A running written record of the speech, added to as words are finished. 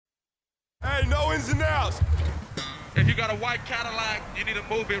Hey, no ins and outs. If you got a white Cadillac, you need to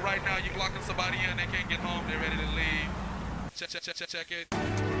move it right now. You're blocking somebody in, they can't get home, they're ready to leave. Check it.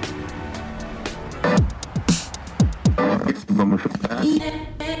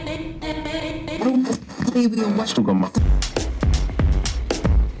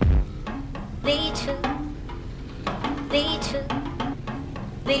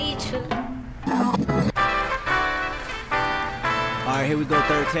 Alright, here we go,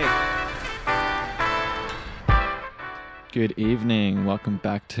 third take. Good evening. Welcome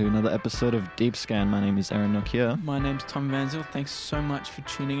back to another episode of Deep Scan. My name is Aaron Nokia. My name's Tom Vanzel. Thanks so much for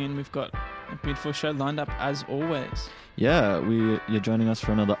tuning in. We've got a beautiful show lined up as always. Yeah, you're joining us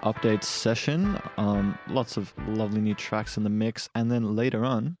for another update session. Lots of lovely new tracks in the mix, and then later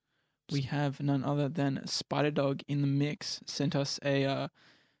on, we have none other than Spiderdog in the mix. Sent us a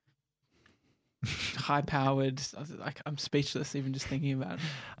high-powered. I'm speechless even just thinking about it.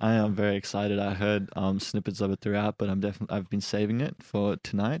 I am very excited. I heard snippets of it throughout, but I've been saving it for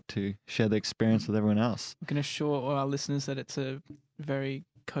tonight to share the experience with everyone else. We can assure all our listeners that it's a very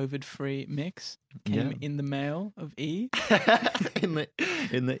COVID-free mix. Came in the mail of E. in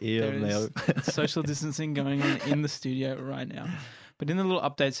the ear of mail. Social distancing going on in the studio right now. But in the little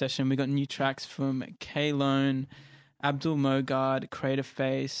update session, we got new tracks from K-Lone, Abdul Mogard, Creative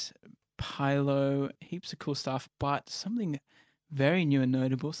Face, Pylo, heaps of cool stuff, but something very new and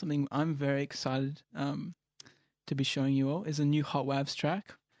notable, something I'm very excited to be showing you all is a new Hot Wavs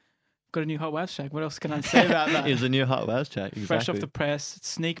track. Got a new Hot Wavs track. What else can I say about that? It's a new Hot Wavs track, exactly. Fresh off the press,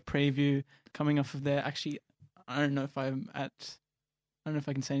 sneak preview coming off of there. Actually, I don't know if I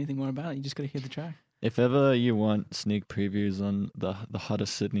can say anything more about it. You just got to hear the track. If ever you want sneak previews on the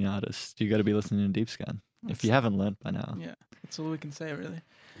hottest Sydney artists, you got to be listening to Deep Scan. If you haven't learnt by now. Yeah, that's all we can say, really.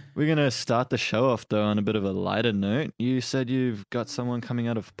 We're going to start the show off, though, on a bit of a lighter note. You said you've got someone coming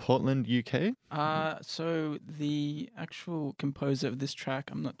out of Portland, UK? So the actual composer of this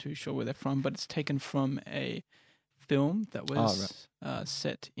track, I'm not too sure where they're from, but it's taken from a film that was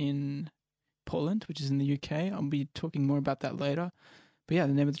set in Portland, which is in the UK. I'll be talking more about that later. But yeah,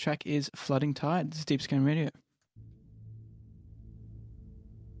 the name of the track is Flooding Tide. This is Deep Scan Radio.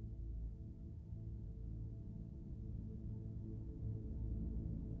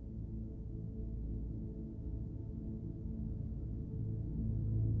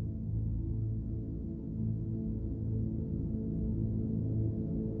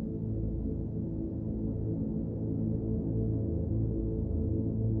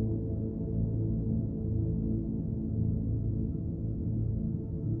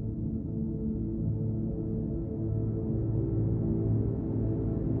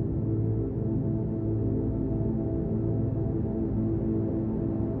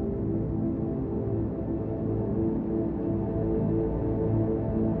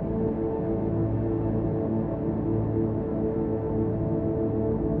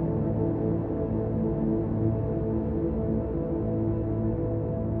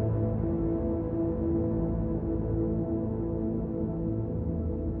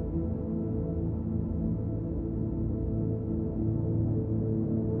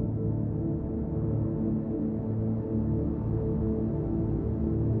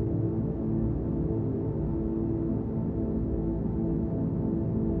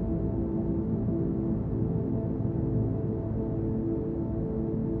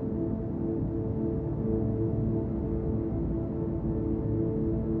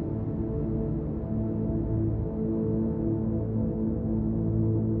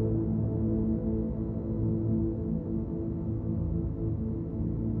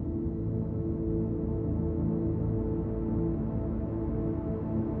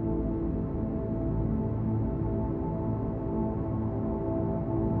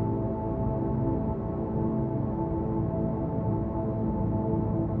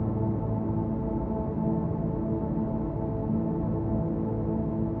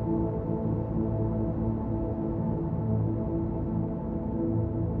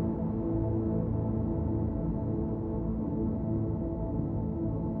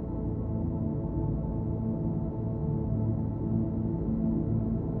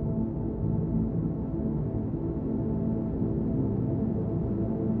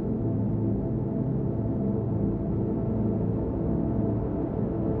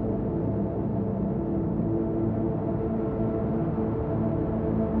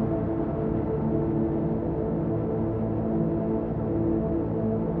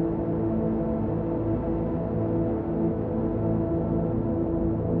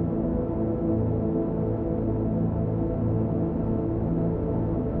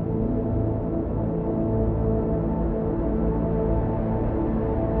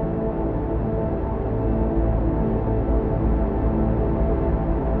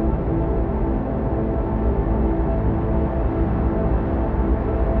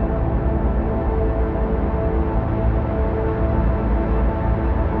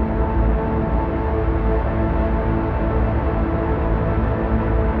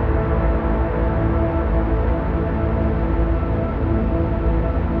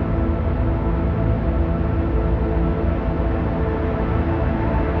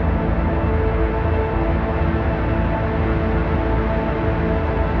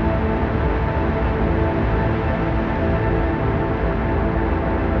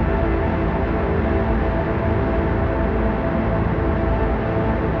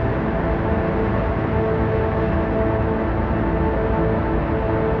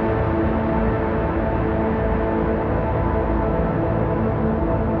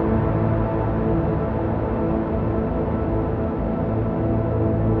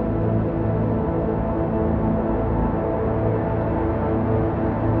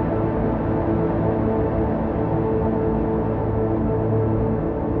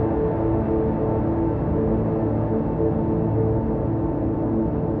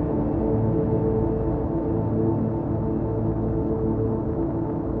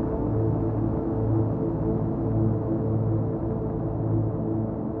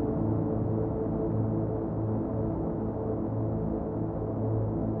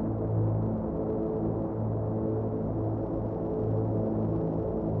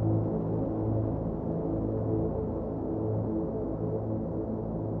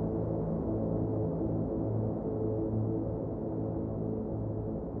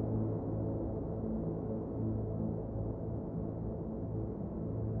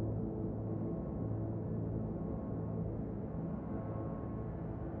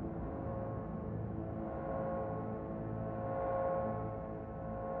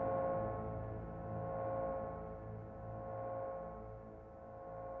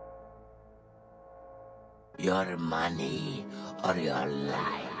 your money or your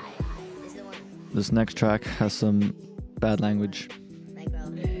life. This next track has some bad language.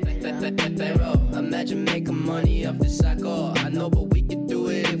 Imagine making money off this cycle. I know, but we can do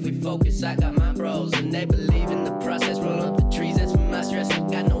it if we focus. I got my bros and they believe in the process. Roll up the trees, that's for my stress. I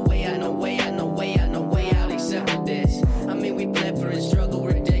got no way, I no way, I no way, I no way out except for this. I mean, we bled for a struggle,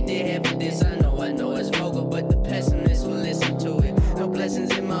 rejected here for this. I know it's vulgar, but the pessimists will listen to it. No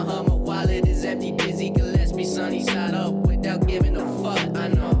blessings in my heart, my wallet is empty. Dizzy Gillespie, sunny side up without giving a fuck. I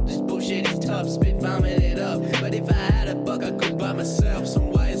know this bullshit is tough, spit vomit it up. But if I had a buck, I could buy myself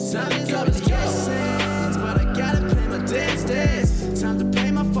some wires. Time is up, it's guessing, but I gotta pay my debts. Time to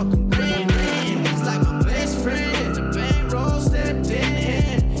pay my fucking rent. He's like my best friend, and the bankroll stepped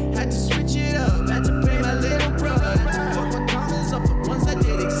in. Had to switch it up, had to pay my little brother. Had to fuck my comments up, the ones that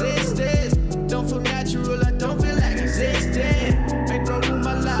did exist. Don't feel natural, I don't feel like existing. Bankroll rule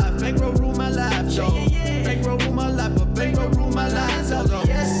my life, bankroll rule my life. Bankroll rule my life, but bankroll rule my life. It's all the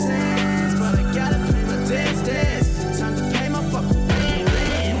essence, but I gotta pay my debts. Time to pay my fucking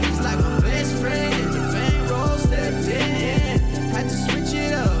rent. He's like my best friend, and the bankroll stepped in. Had to switch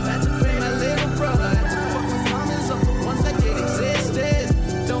it up, had to pay my little brother. Had to fuck my comments up, the ones that did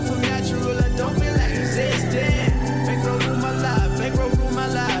exist. Don't feel natural, I don't feel like existing. Bankroll rule my life, bankroll rule my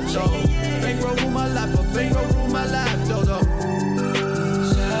life. Bankroll rule my life, but bankroll rule my life. Dodo.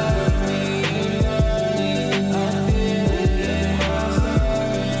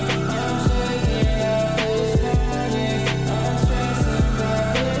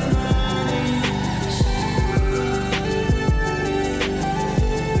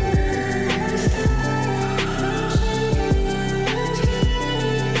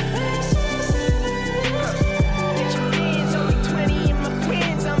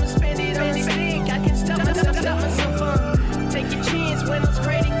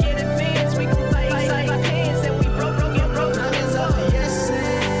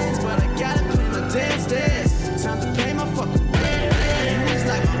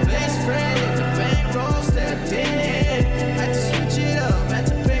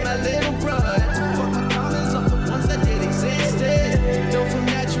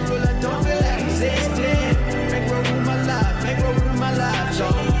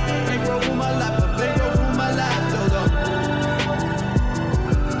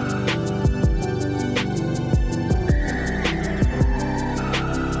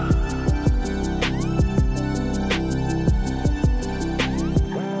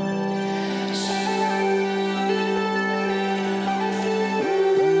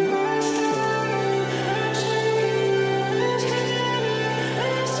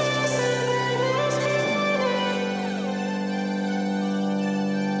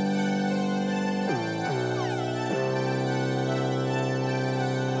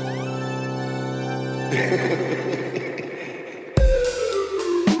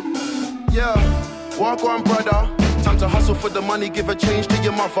 Yeah, walk on, brother. Time to hustle for the money, give a change to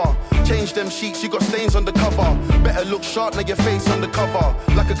your mother. Change them sheets, you got stains on the cover. Better look sharp, now your face on the cover.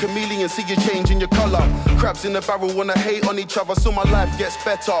 Like a chameleon, see you changing your color. Crabs in the barrel wanna hate on each other, so my life gets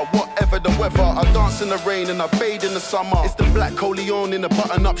better, whatever the weather. I dance in the rain and I bathe in the summer. It's the black Coleon in a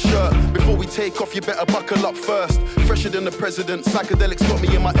button-up shirt. Before we take off, you better buckle up first. Fresher than the president, psychedelics got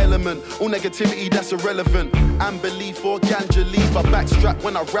me in my element. All negativity, that's irrelevant. Unbelief or ganja leaf, I backstrap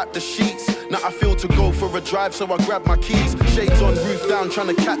when I wrap the sheets. Now I feel to go for a drive, so I grab my keys. Shades on, roof down, trying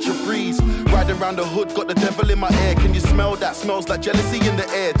to catch a breeze. Riding around the hood, got the devil in my ear. Can you smell that? Smells like jealousy in the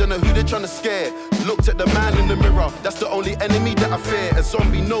air. Don't know who they're trying to scare. Looked at the man in the mirror, that's the only enemy that I fear. A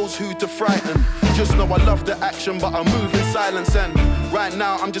zombie knows who to frighten. Just know I love the action, but I move in silence. And right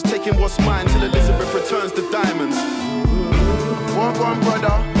now I'm just taking what's mine till Elizabeth returns the diamonds. Walk on,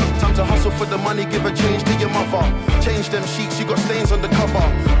 brother. Time to hustle for the money, give a change to your mother. Change them sheets, you got stains on the cover.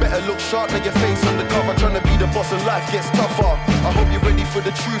 Better look sharp, now your face on the cover. Trying to be the boss and life gets tougher. I hope you're ready for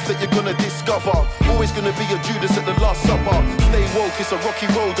the truth that you're gonna discover. Always gonna be a Judas at the Last Supper. Stay woke, it's a rocky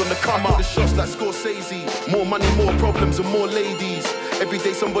road on the come up. The shots like Scorsese. More money, more problems and more ladies. Every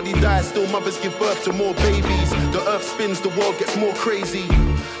day somebody dies, still mothers give birth to more babies. The earth spins, the world gets more crazy.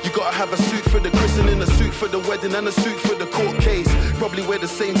 You gotta have a suit for the christening, a suit for the wedding, and a suit for the court case. Probably wear the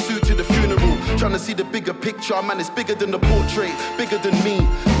same suit to the funeral. Trying to see the bigger picture, man, it's bigger than the portrait, bigger than me.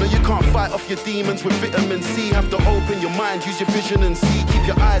 No, you can't fight off your demons with vitamin C. Have to open your mind, use your vision and see. Keep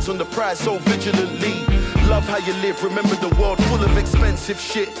your eyes on the prize so vigilantly. Love how you live, remember the world full of expensive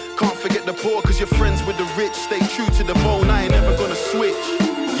shit. Can't forget the poor, cause you're friends with the rich. Stay true to the bone, I ain't never gonna switch.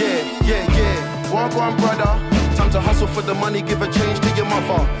 Yeah. Walk on, brother. Time to hustle for the money, give a change to your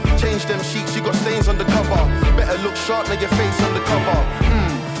mother. Change them sheets, you got stains on the cover. Better look sharp, now your face on the cover.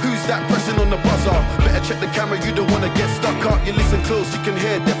 Who's Who's that pressing on the buzzer? Better check the camera, you don't wanna get stuck up. You listen close, you can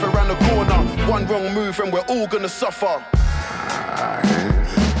hear death around the corner. One wrong move and we're all gonna suffer.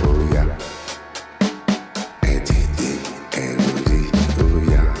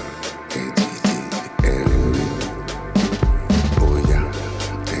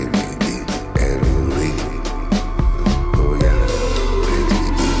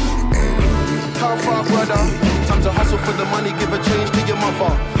 For the money, give a change to your mother.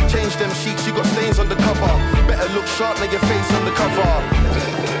 Change them sheets, you got stains on the cover. Better look sharp, now your face on the cover.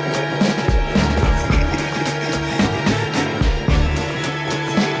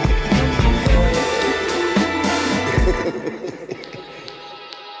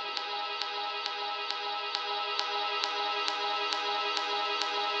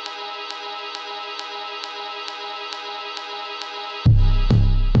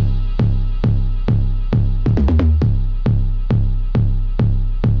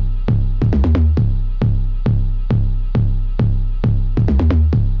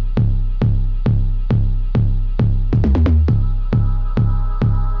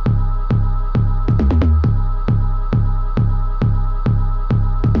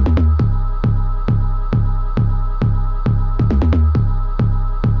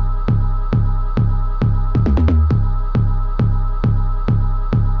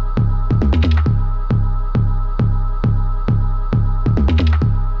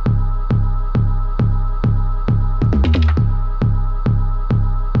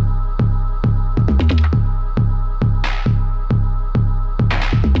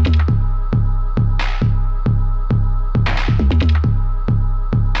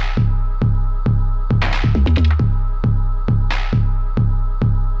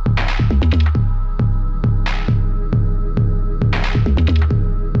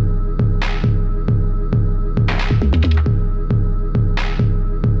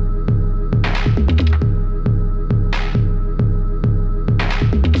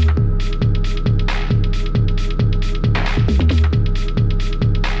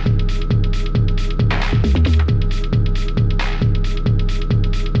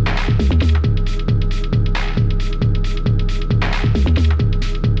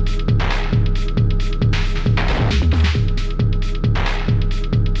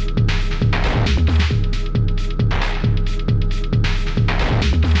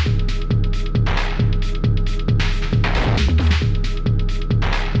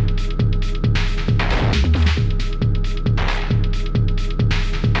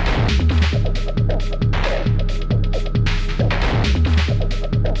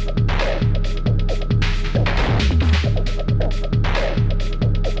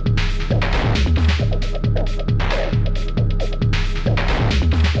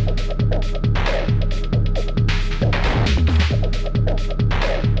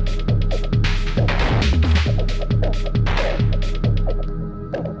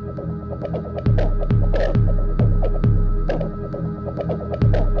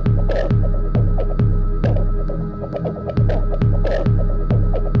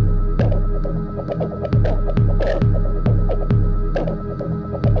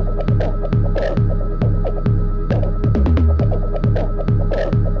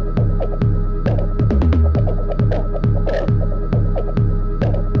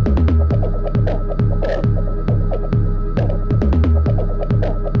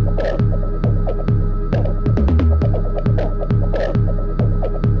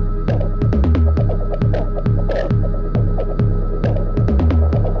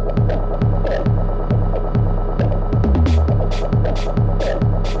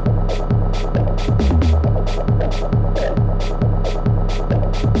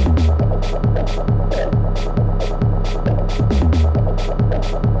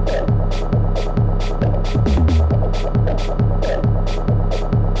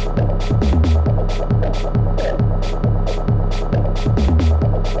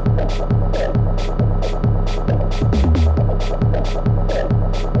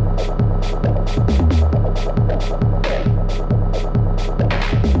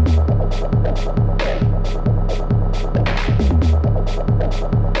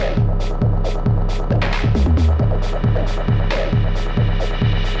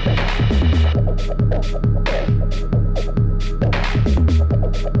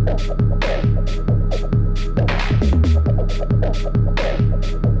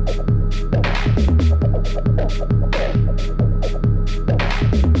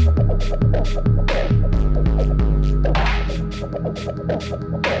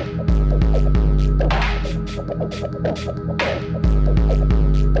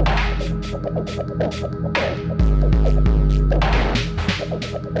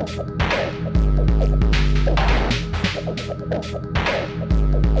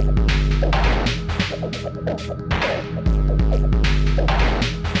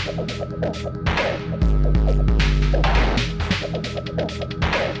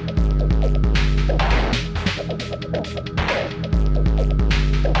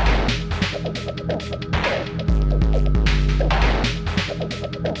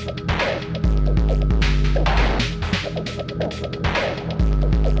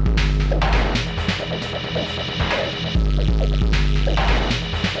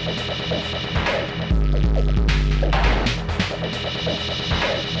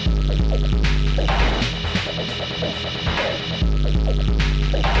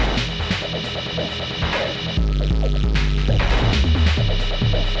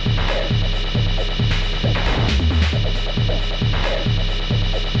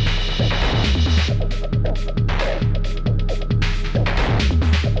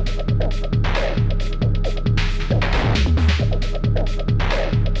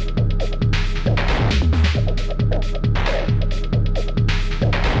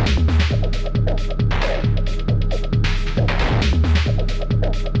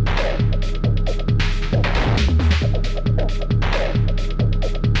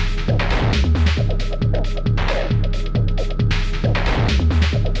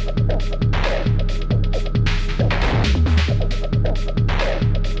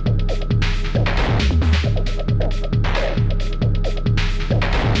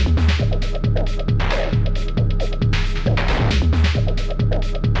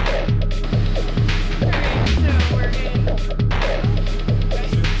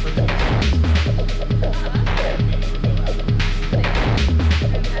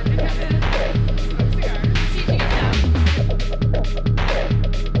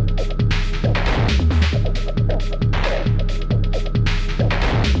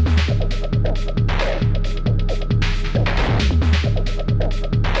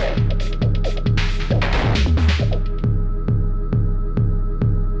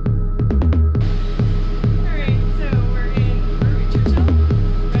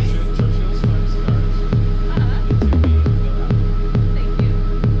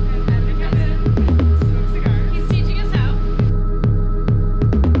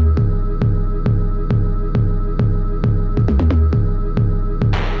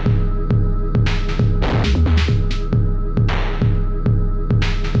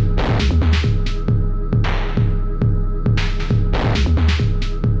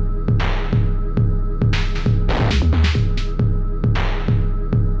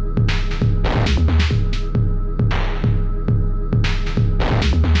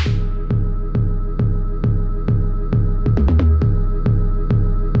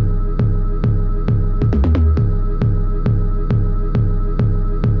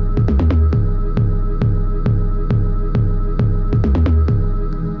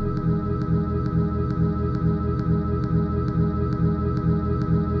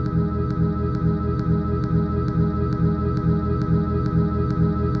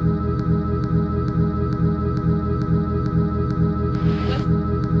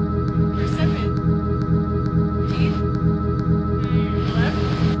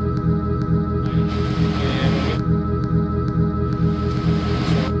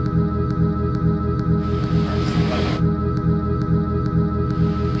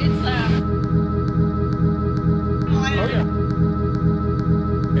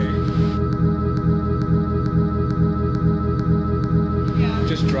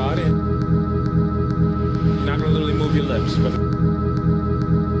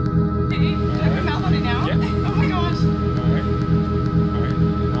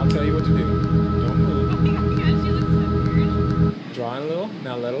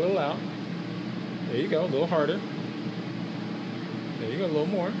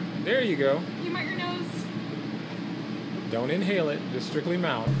 Strictly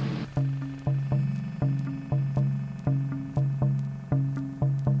mouth.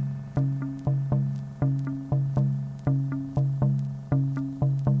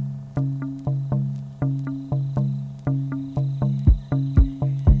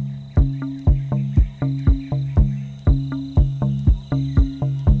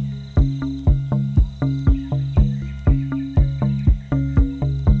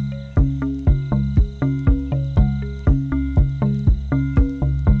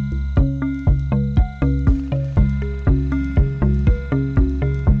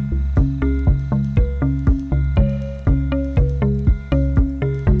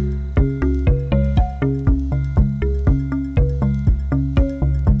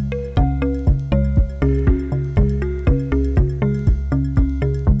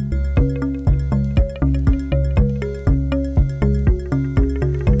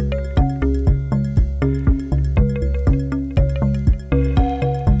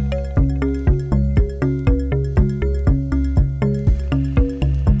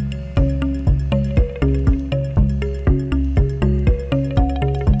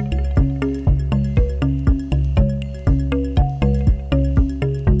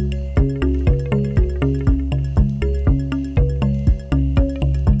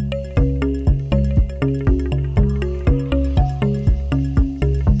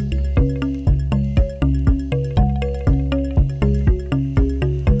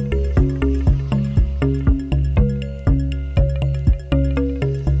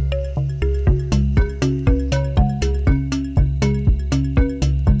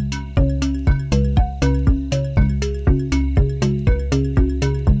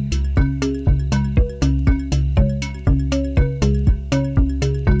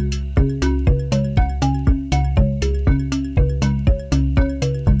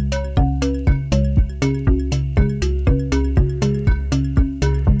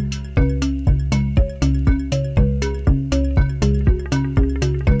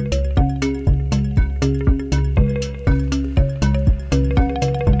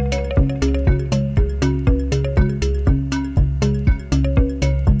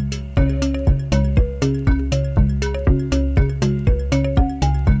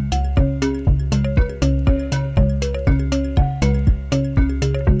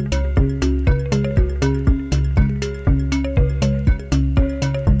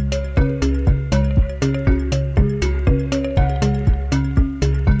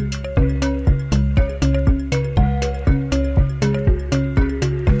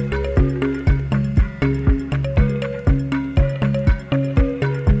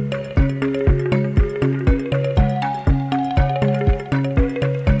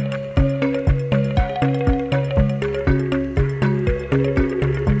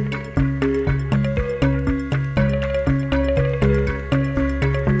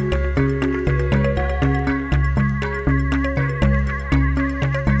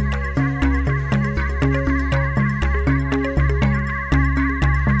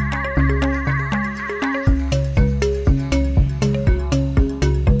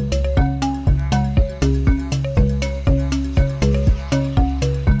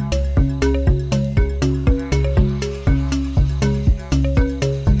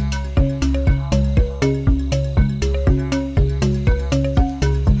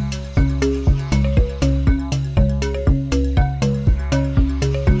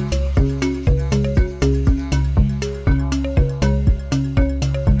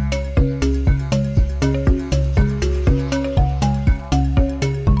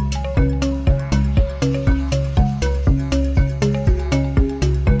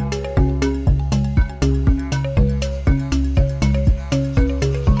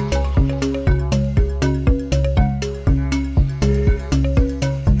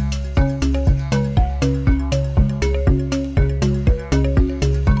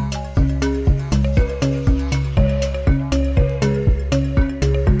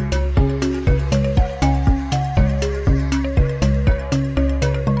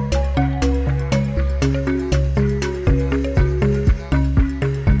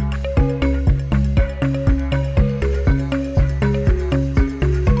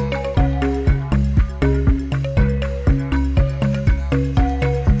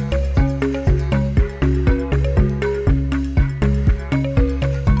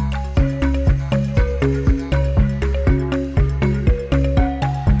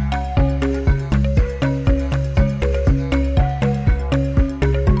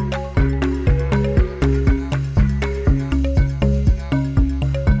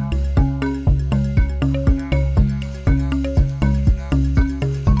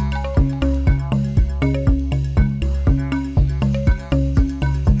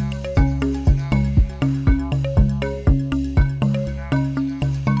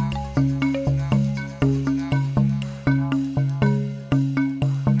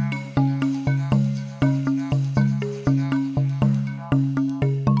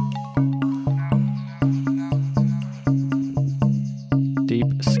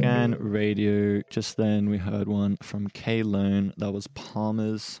 radio. Just then we heard one from K Lone. That was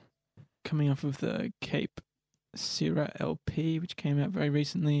Palmer's. Coming off of the Cape Sierra LP, which came out very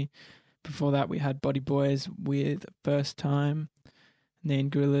recently. Before that, we had Body Boys with First Time. Nain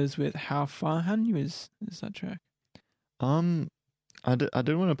Gorillas with How Far. How new is that track? I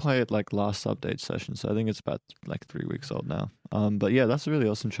did want to play it like last update session, so I think it's about like 3 weeks old now. But yeah, that's a really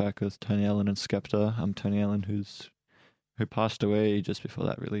awesome track with Tony Allen and Skepta. Tony Allen who passed away just before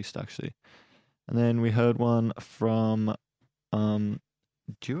that released actually. And then we heard one from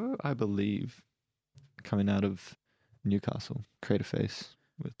Duo, I believe, coming out of Newcastle, Creative Face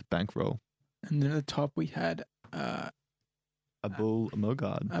with Bankroll. And then at the top we had Abul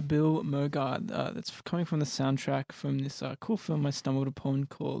Mogad. Abil Mogad. That's coming from the soundtrack from this cool film I stumbled upon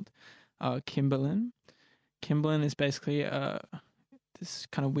called Kimberlin. Kimberlin is basically this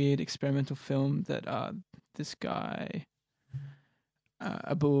kind of weird experimental film that this guy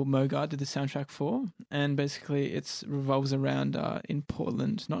Abul Mogad did the soundtrack for, and basically it revolves around in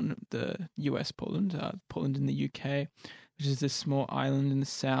Portland, not in the US Portland, Portland in the UK, which is this small island in the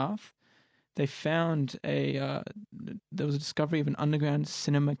south. They found there was a discovery of an underground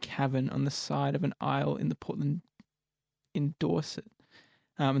cinema cavern on the side of an aisle in the Portland in Dorset.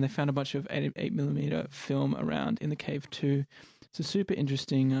 And they found a bunch of 8mm film around in the cave too. It's a super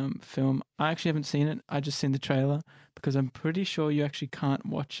interesting film. I actually haven't seen it. I just seen the trailer because I'm pretty sure you actually can't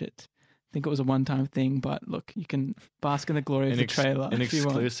watch it. I think it was a one-time thing, but look, you can bask in the glory of the trailer. An if you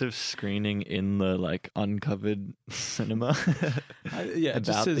want. exclusive screening in the like uncovered cinema. Yeah,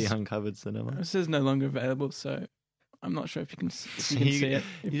 about the uncovered cinema. It says no longer available, so I'm not sure if you can see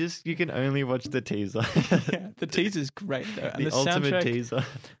it. You can only watch the teaser. Yeah, the teaser's great though, and the ultimate teaser.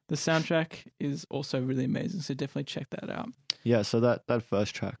 The soundtrack is also really amazing, so definitely check that out. Yeah, so that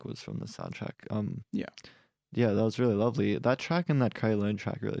first track was from the soundtrack. Yeah, that was really lovely. That track and that K Lone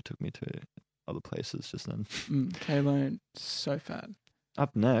track really took me to other places just then. K Lone, so fat.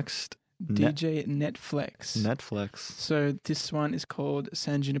 Up next, DJ Netflix. Netflix. So this one is called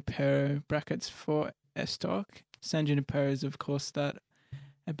San Junipero brackets for Estoc. San Junipero is of course that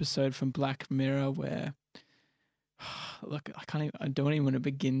episode from Black Mirror where, look, I don't even want to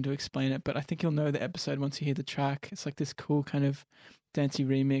begin to explain it, but I think you'll know the episode once you hear the track. It's like this cool kind of dancey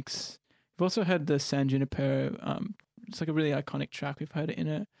remix. We've also heard the San Junipero. It's like a really iconic track. We've heard it in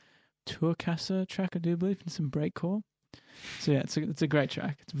a Tour Casa track, I do believe, in some breakcore. So yeah, it's a great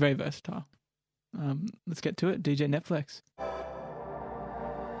track. It's very versatile. Let's get to it. DJ Netflix.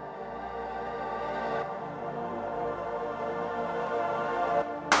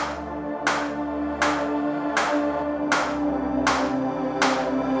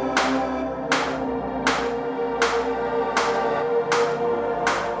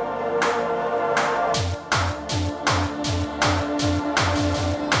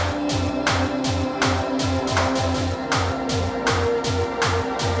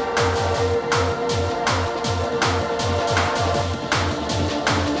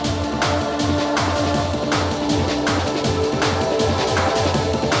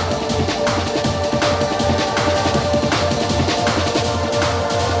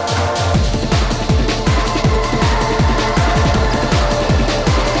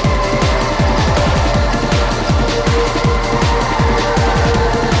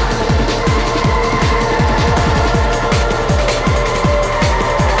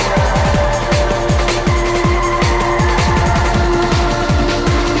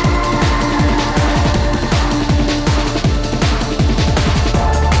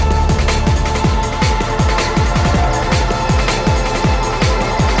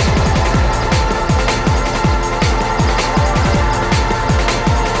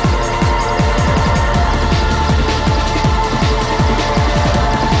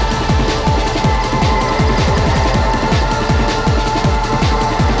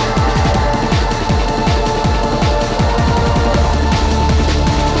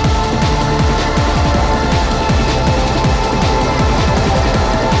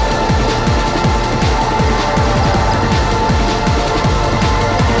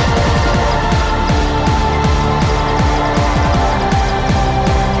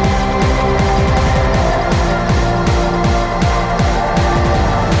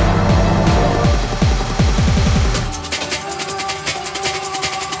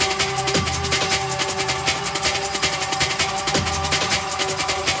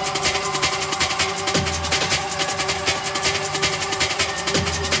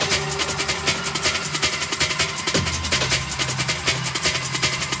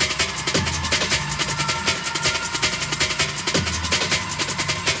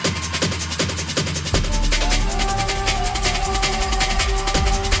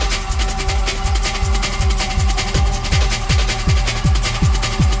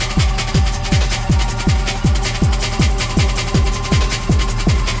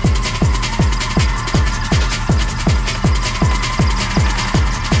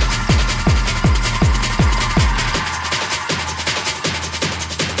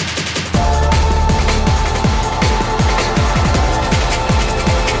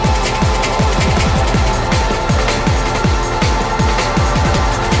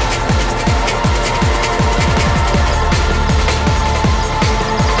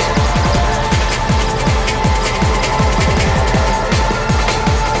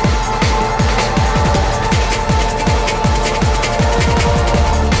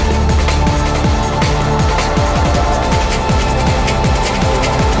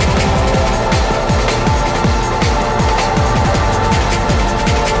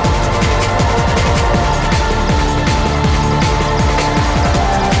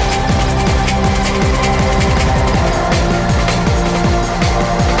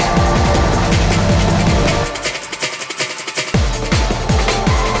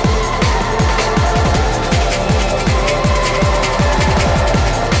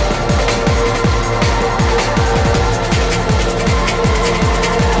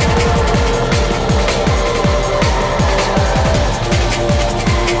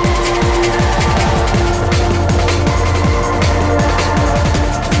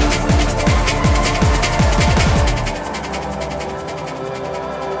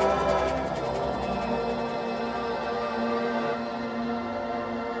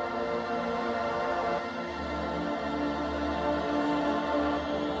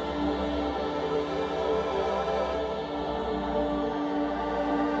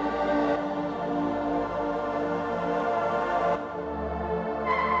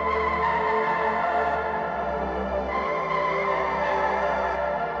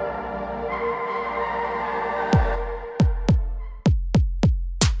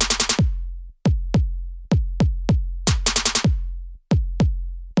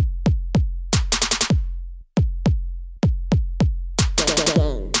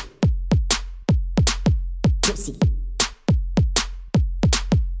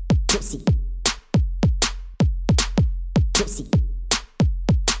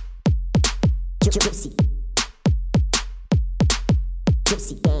 Juicy.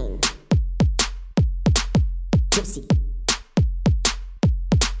 Juicy gang. Juicy.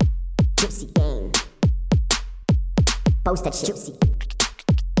 Juicy gang. Post that shit. Juicy.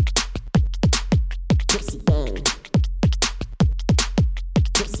 Juicy gang.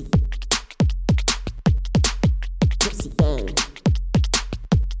 Juicy. Juicy gang.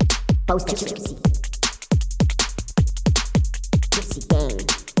 Post that shit. Juicy. Juicy gang.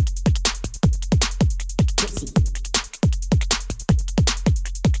 Juicy.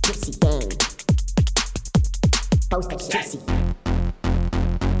 Juicy gang. Post that shit. Juicy.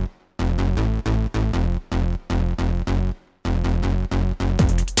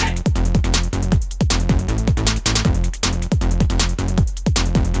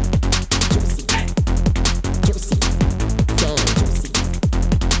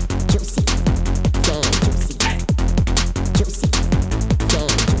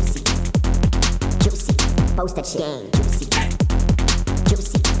 Post that shit. Gang. Juicy.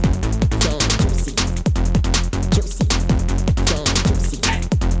 Juicy. Gang. Juicy. Juicy. Gang. Juicy.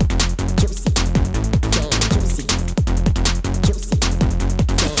 Juicy. Gang. Juicy. Juicy.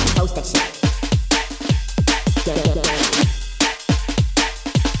 Gang. Post that shit. Gang. Gang.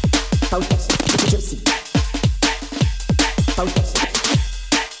 Post that shit. Juicy. Post that shit.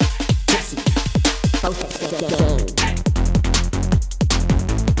 Juicy. Post that shit. Gang.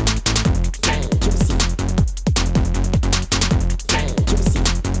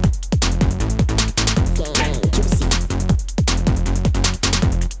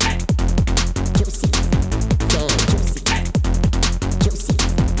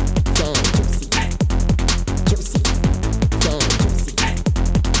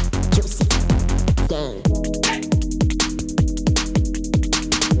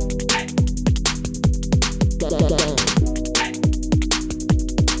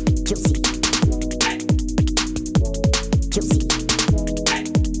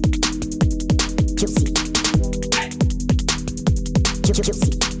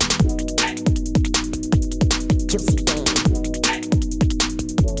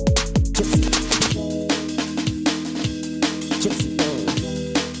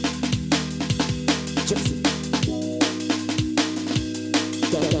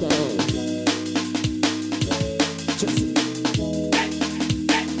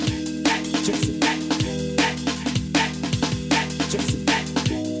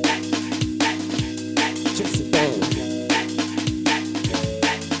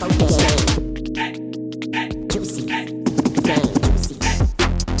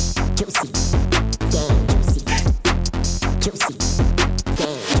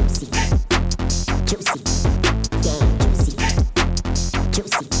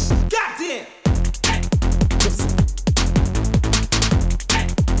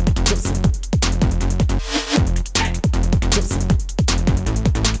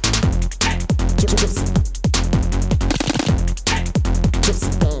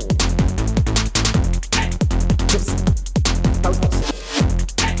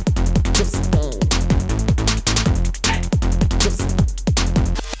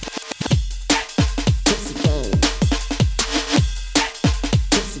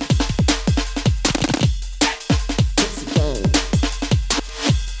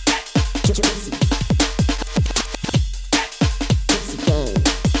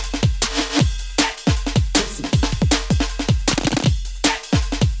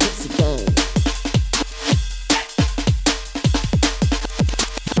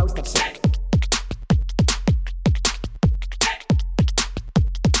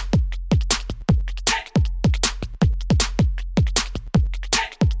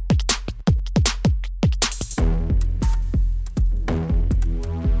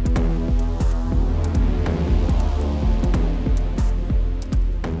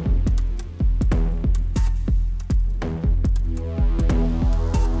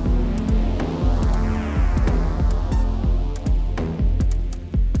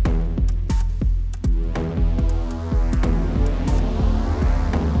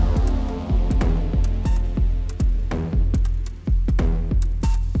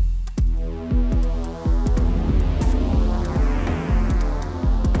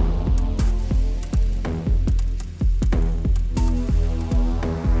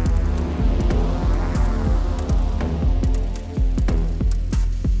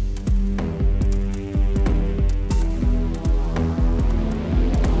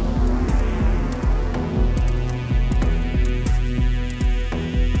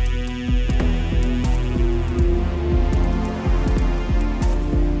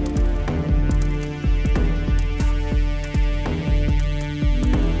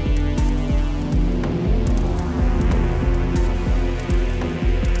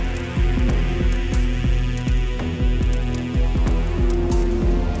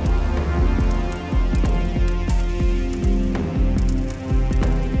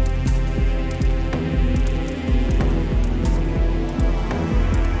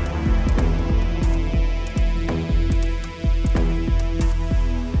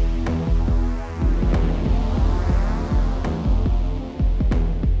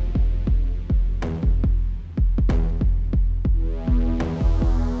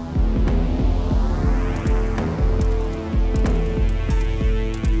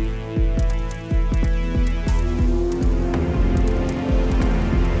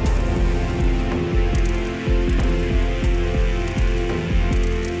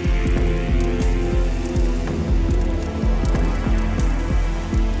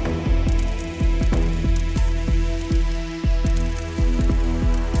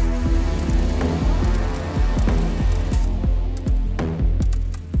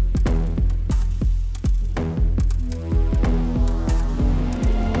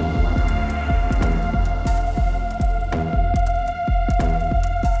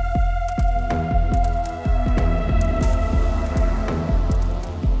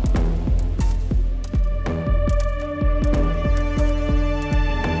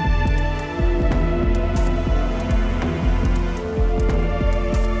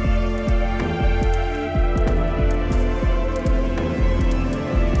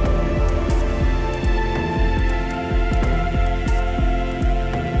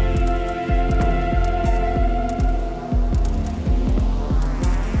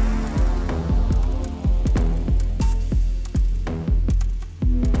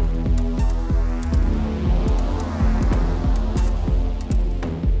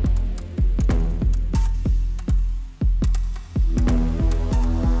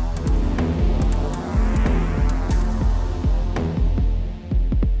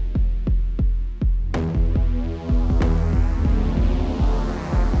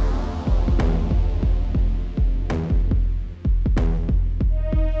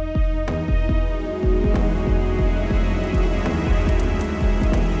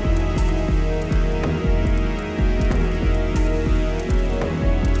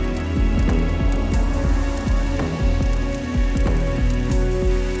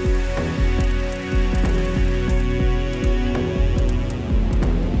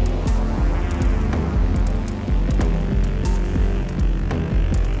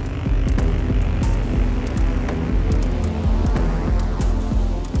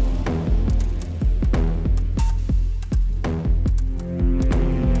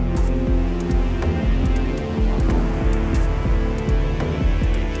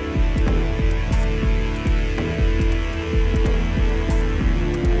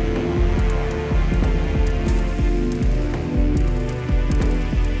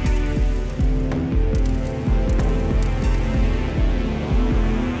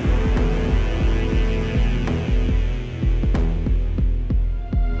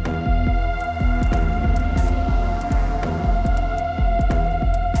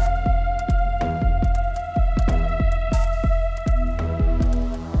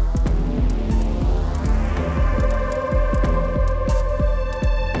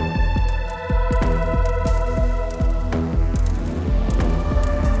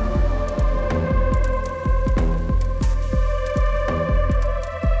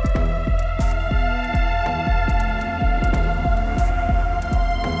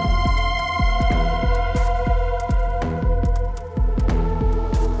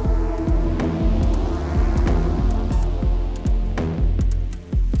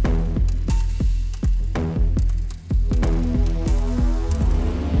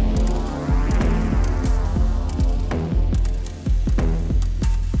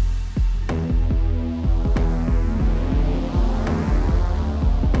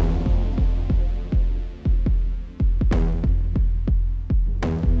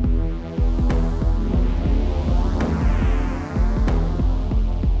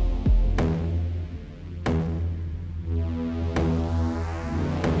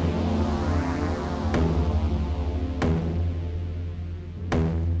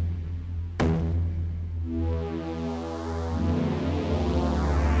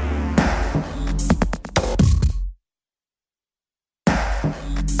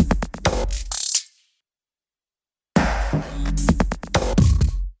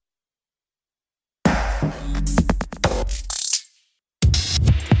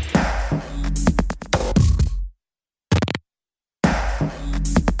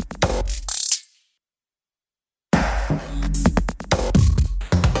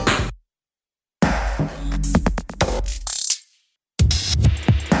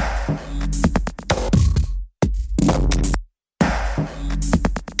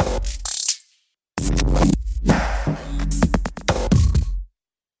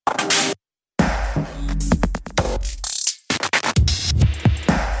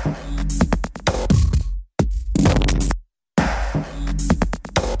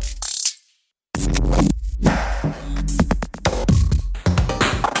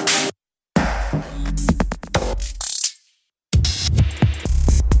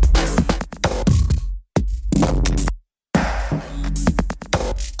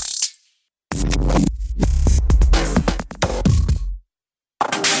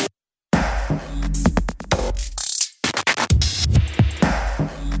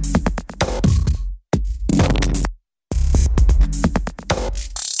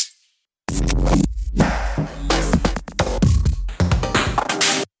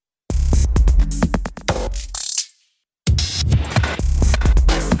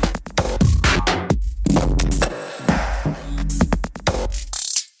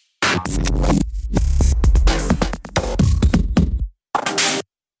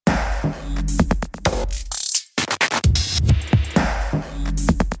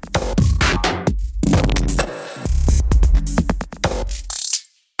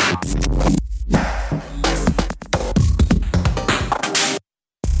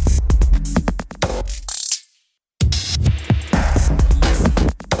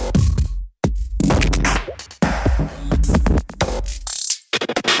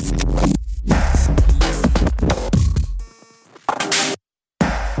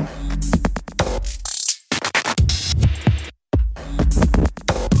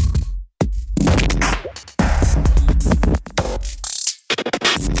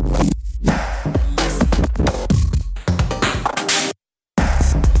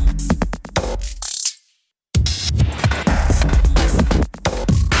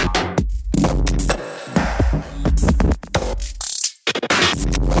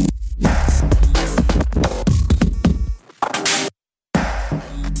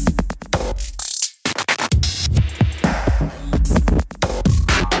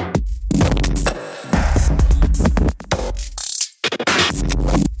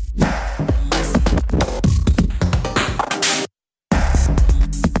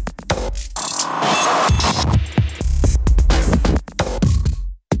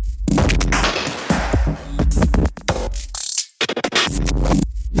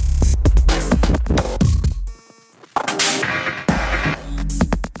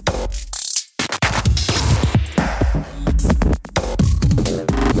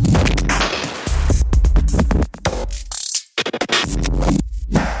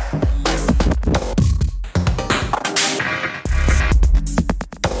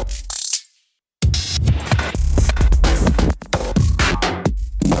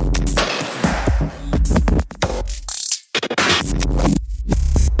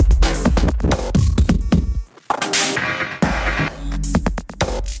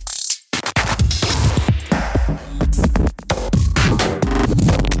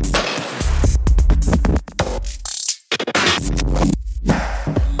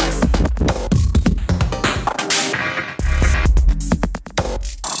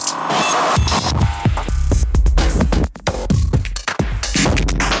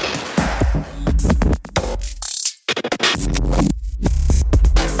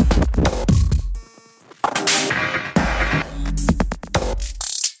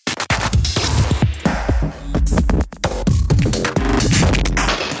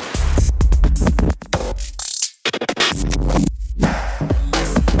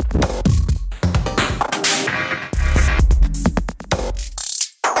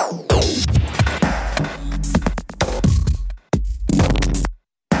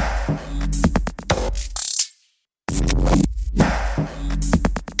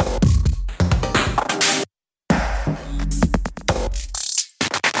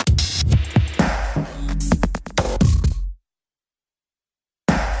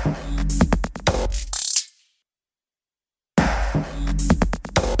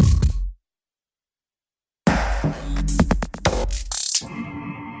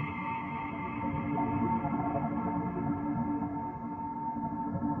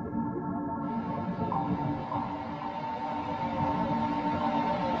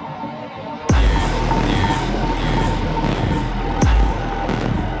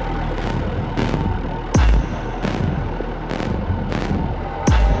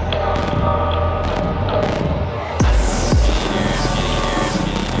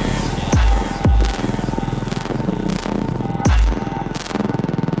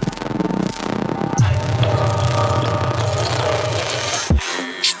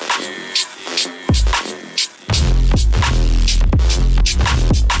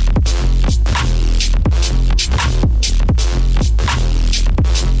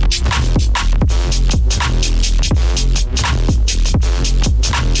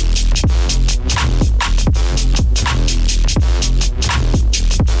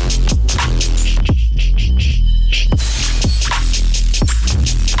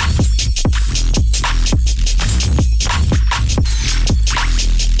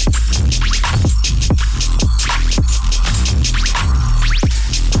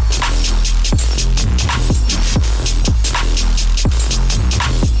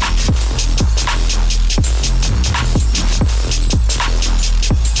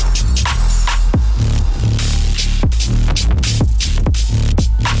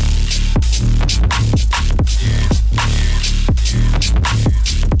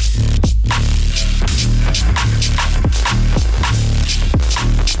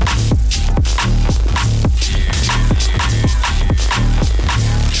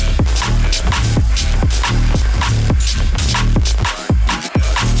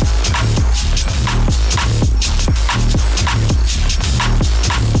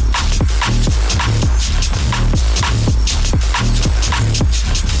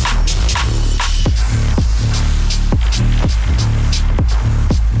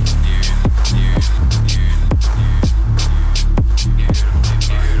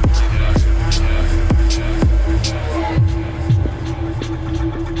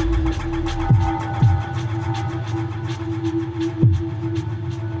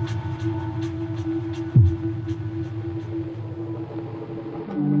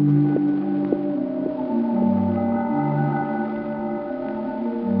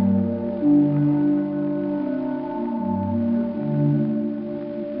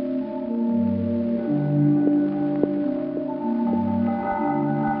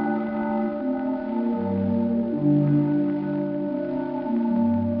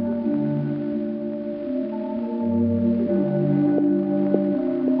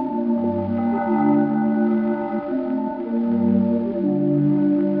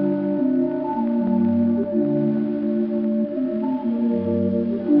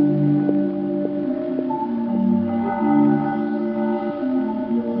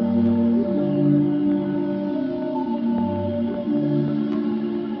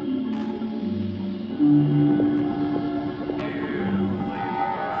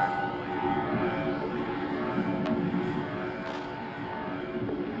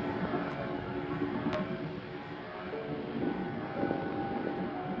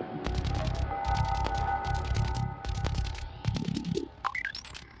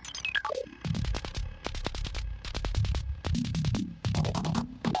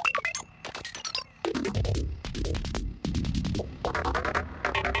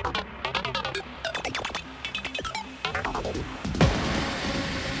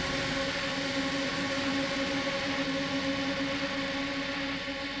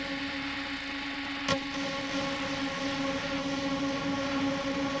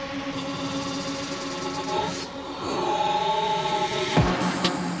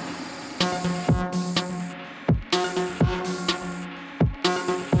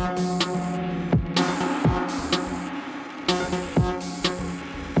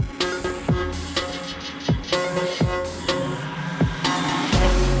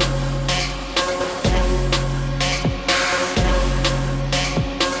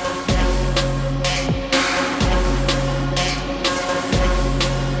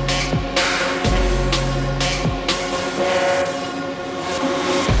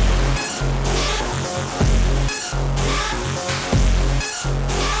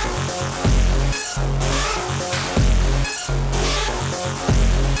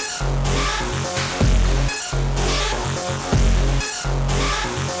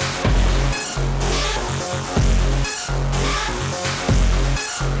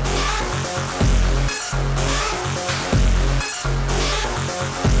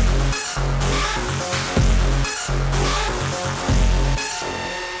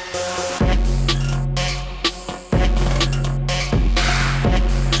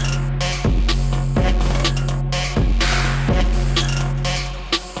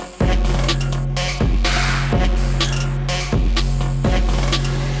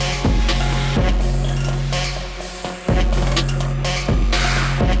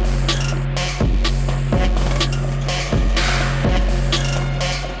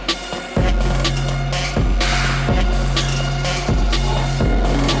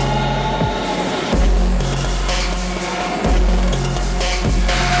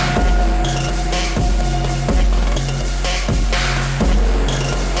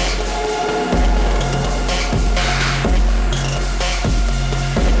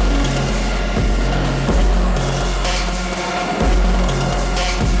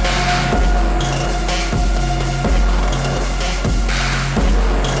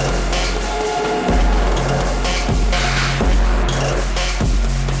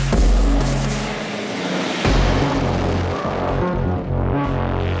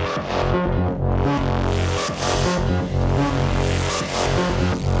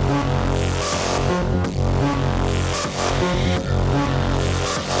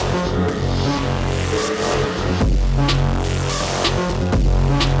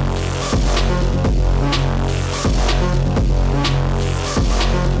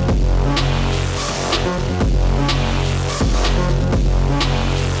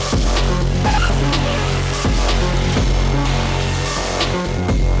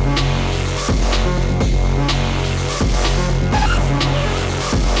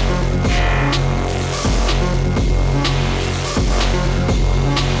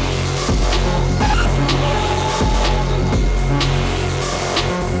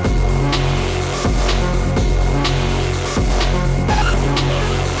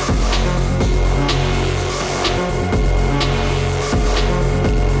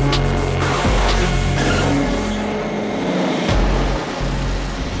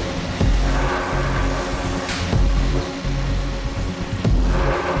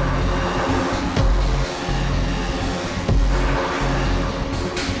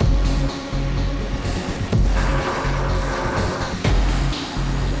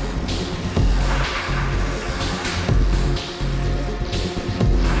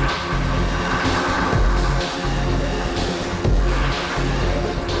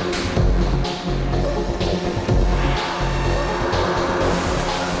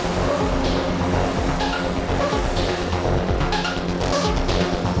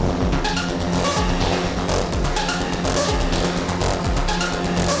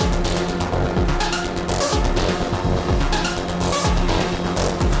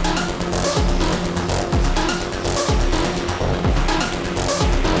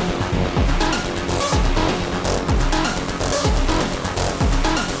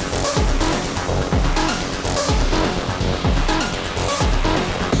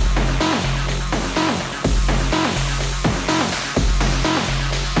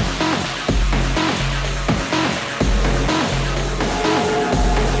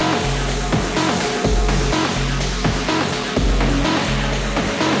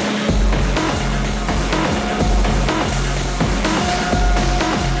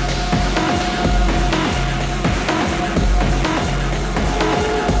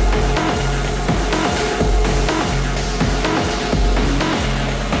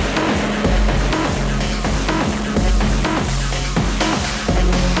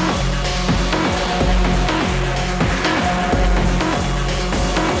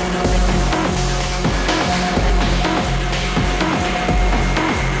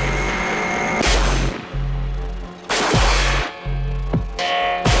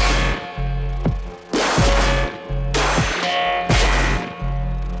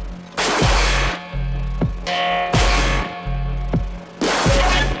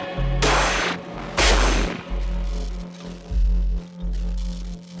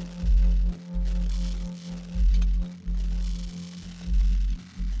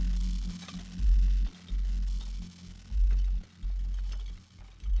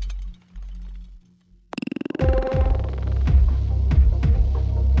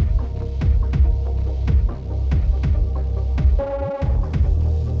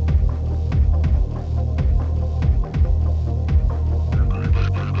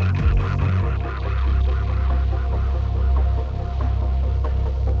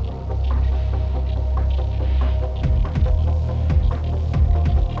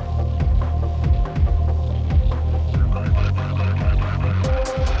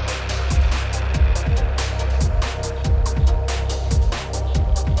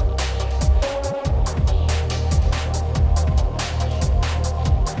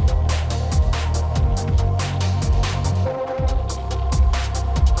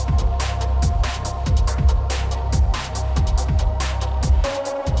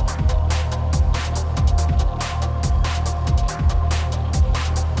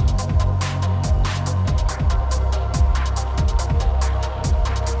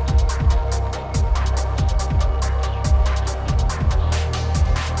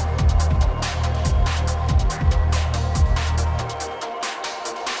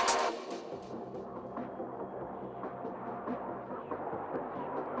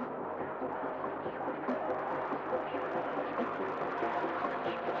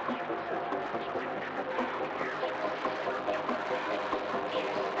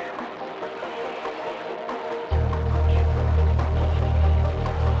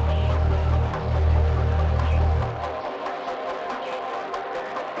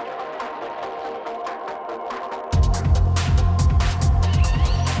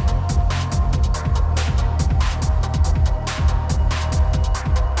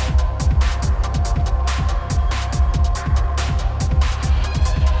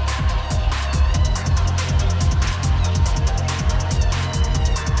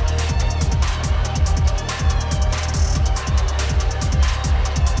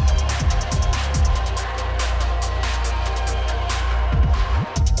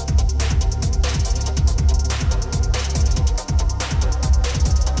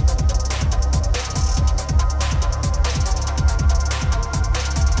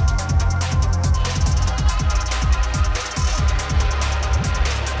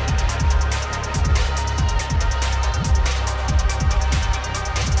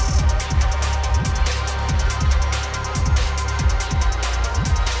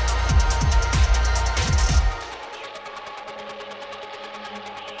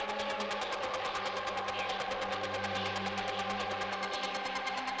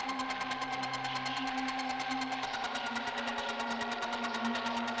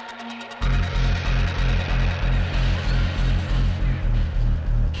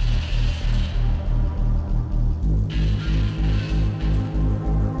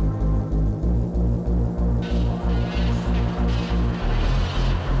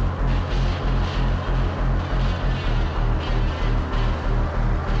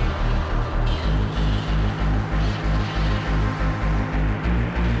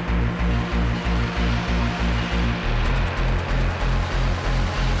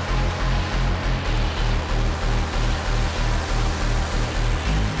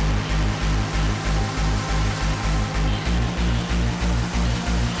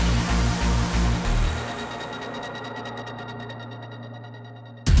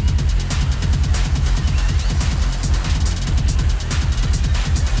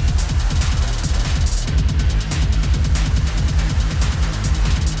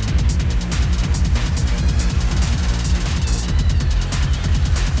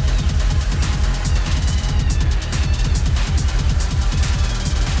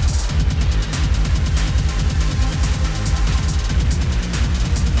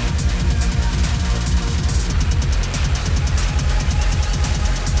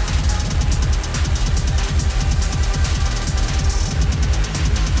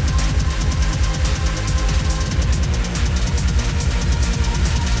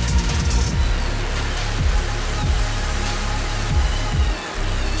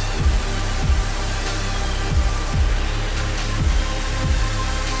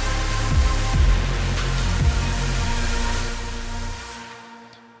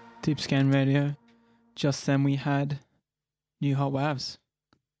 Deep Scan Radio. Just then we had New Hot Wavs.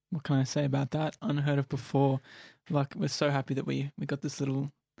 What can I say about that? Unheard of before. Like, we're so happy that we got this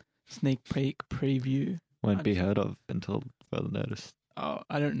little sneak peek preview. Won't be heard of until further notice. Oh,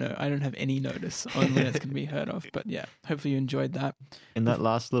 I don't know. I don't have any notice on when it's going to be heard of. But yeah, hopefully you enjoyed that. In that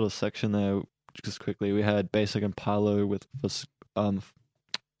last little section there, just quickly, we had Basic and Pilo with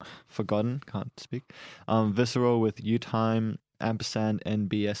Forgotten, can't speak. Visceral with U-Time, Ampersand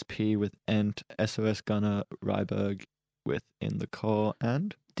NBSP with Ent, SOS Gunner, Ryberg with In the Core,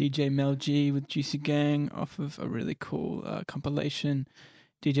 and DJ Mel G with Juicy Gang off of a really cool compilation.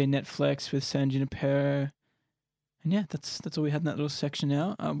 DJ Netflix with San Junipero. And yeah, that's all we had in that little section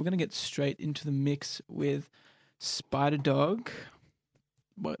now. We're going to get straight into the mix with Spiderdog.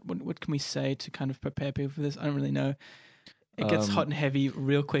 What can we say to kind of prepare people for this? I don't really know. It gets hot and heavy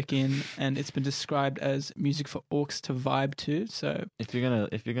real quick in, and it's been described as music for orcs to vibe to. So if you're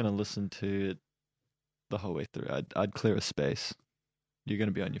gonna listen to it the whole way through, I'd clear a space. You're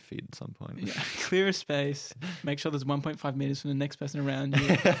gonna be on your feet at some point. Yeah, clear a space. Make sure there's 1.5 meters from the next person around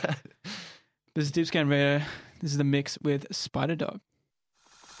you. This is Deep Scan Radio. This is the mix with Spiderdog.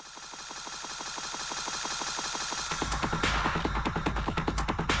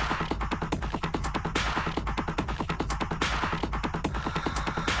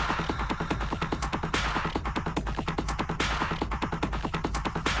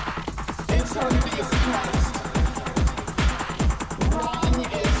 Eternity is Christ. Wrong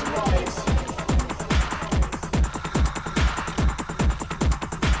is right.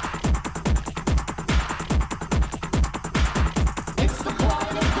 It's the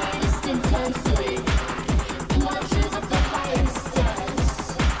point of greatest intensity. Pleasures of the highest sense.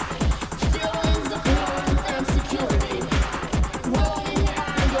 Feelings of warmth and security. Rolling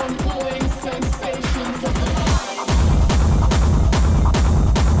and ongoing sensations of the mind.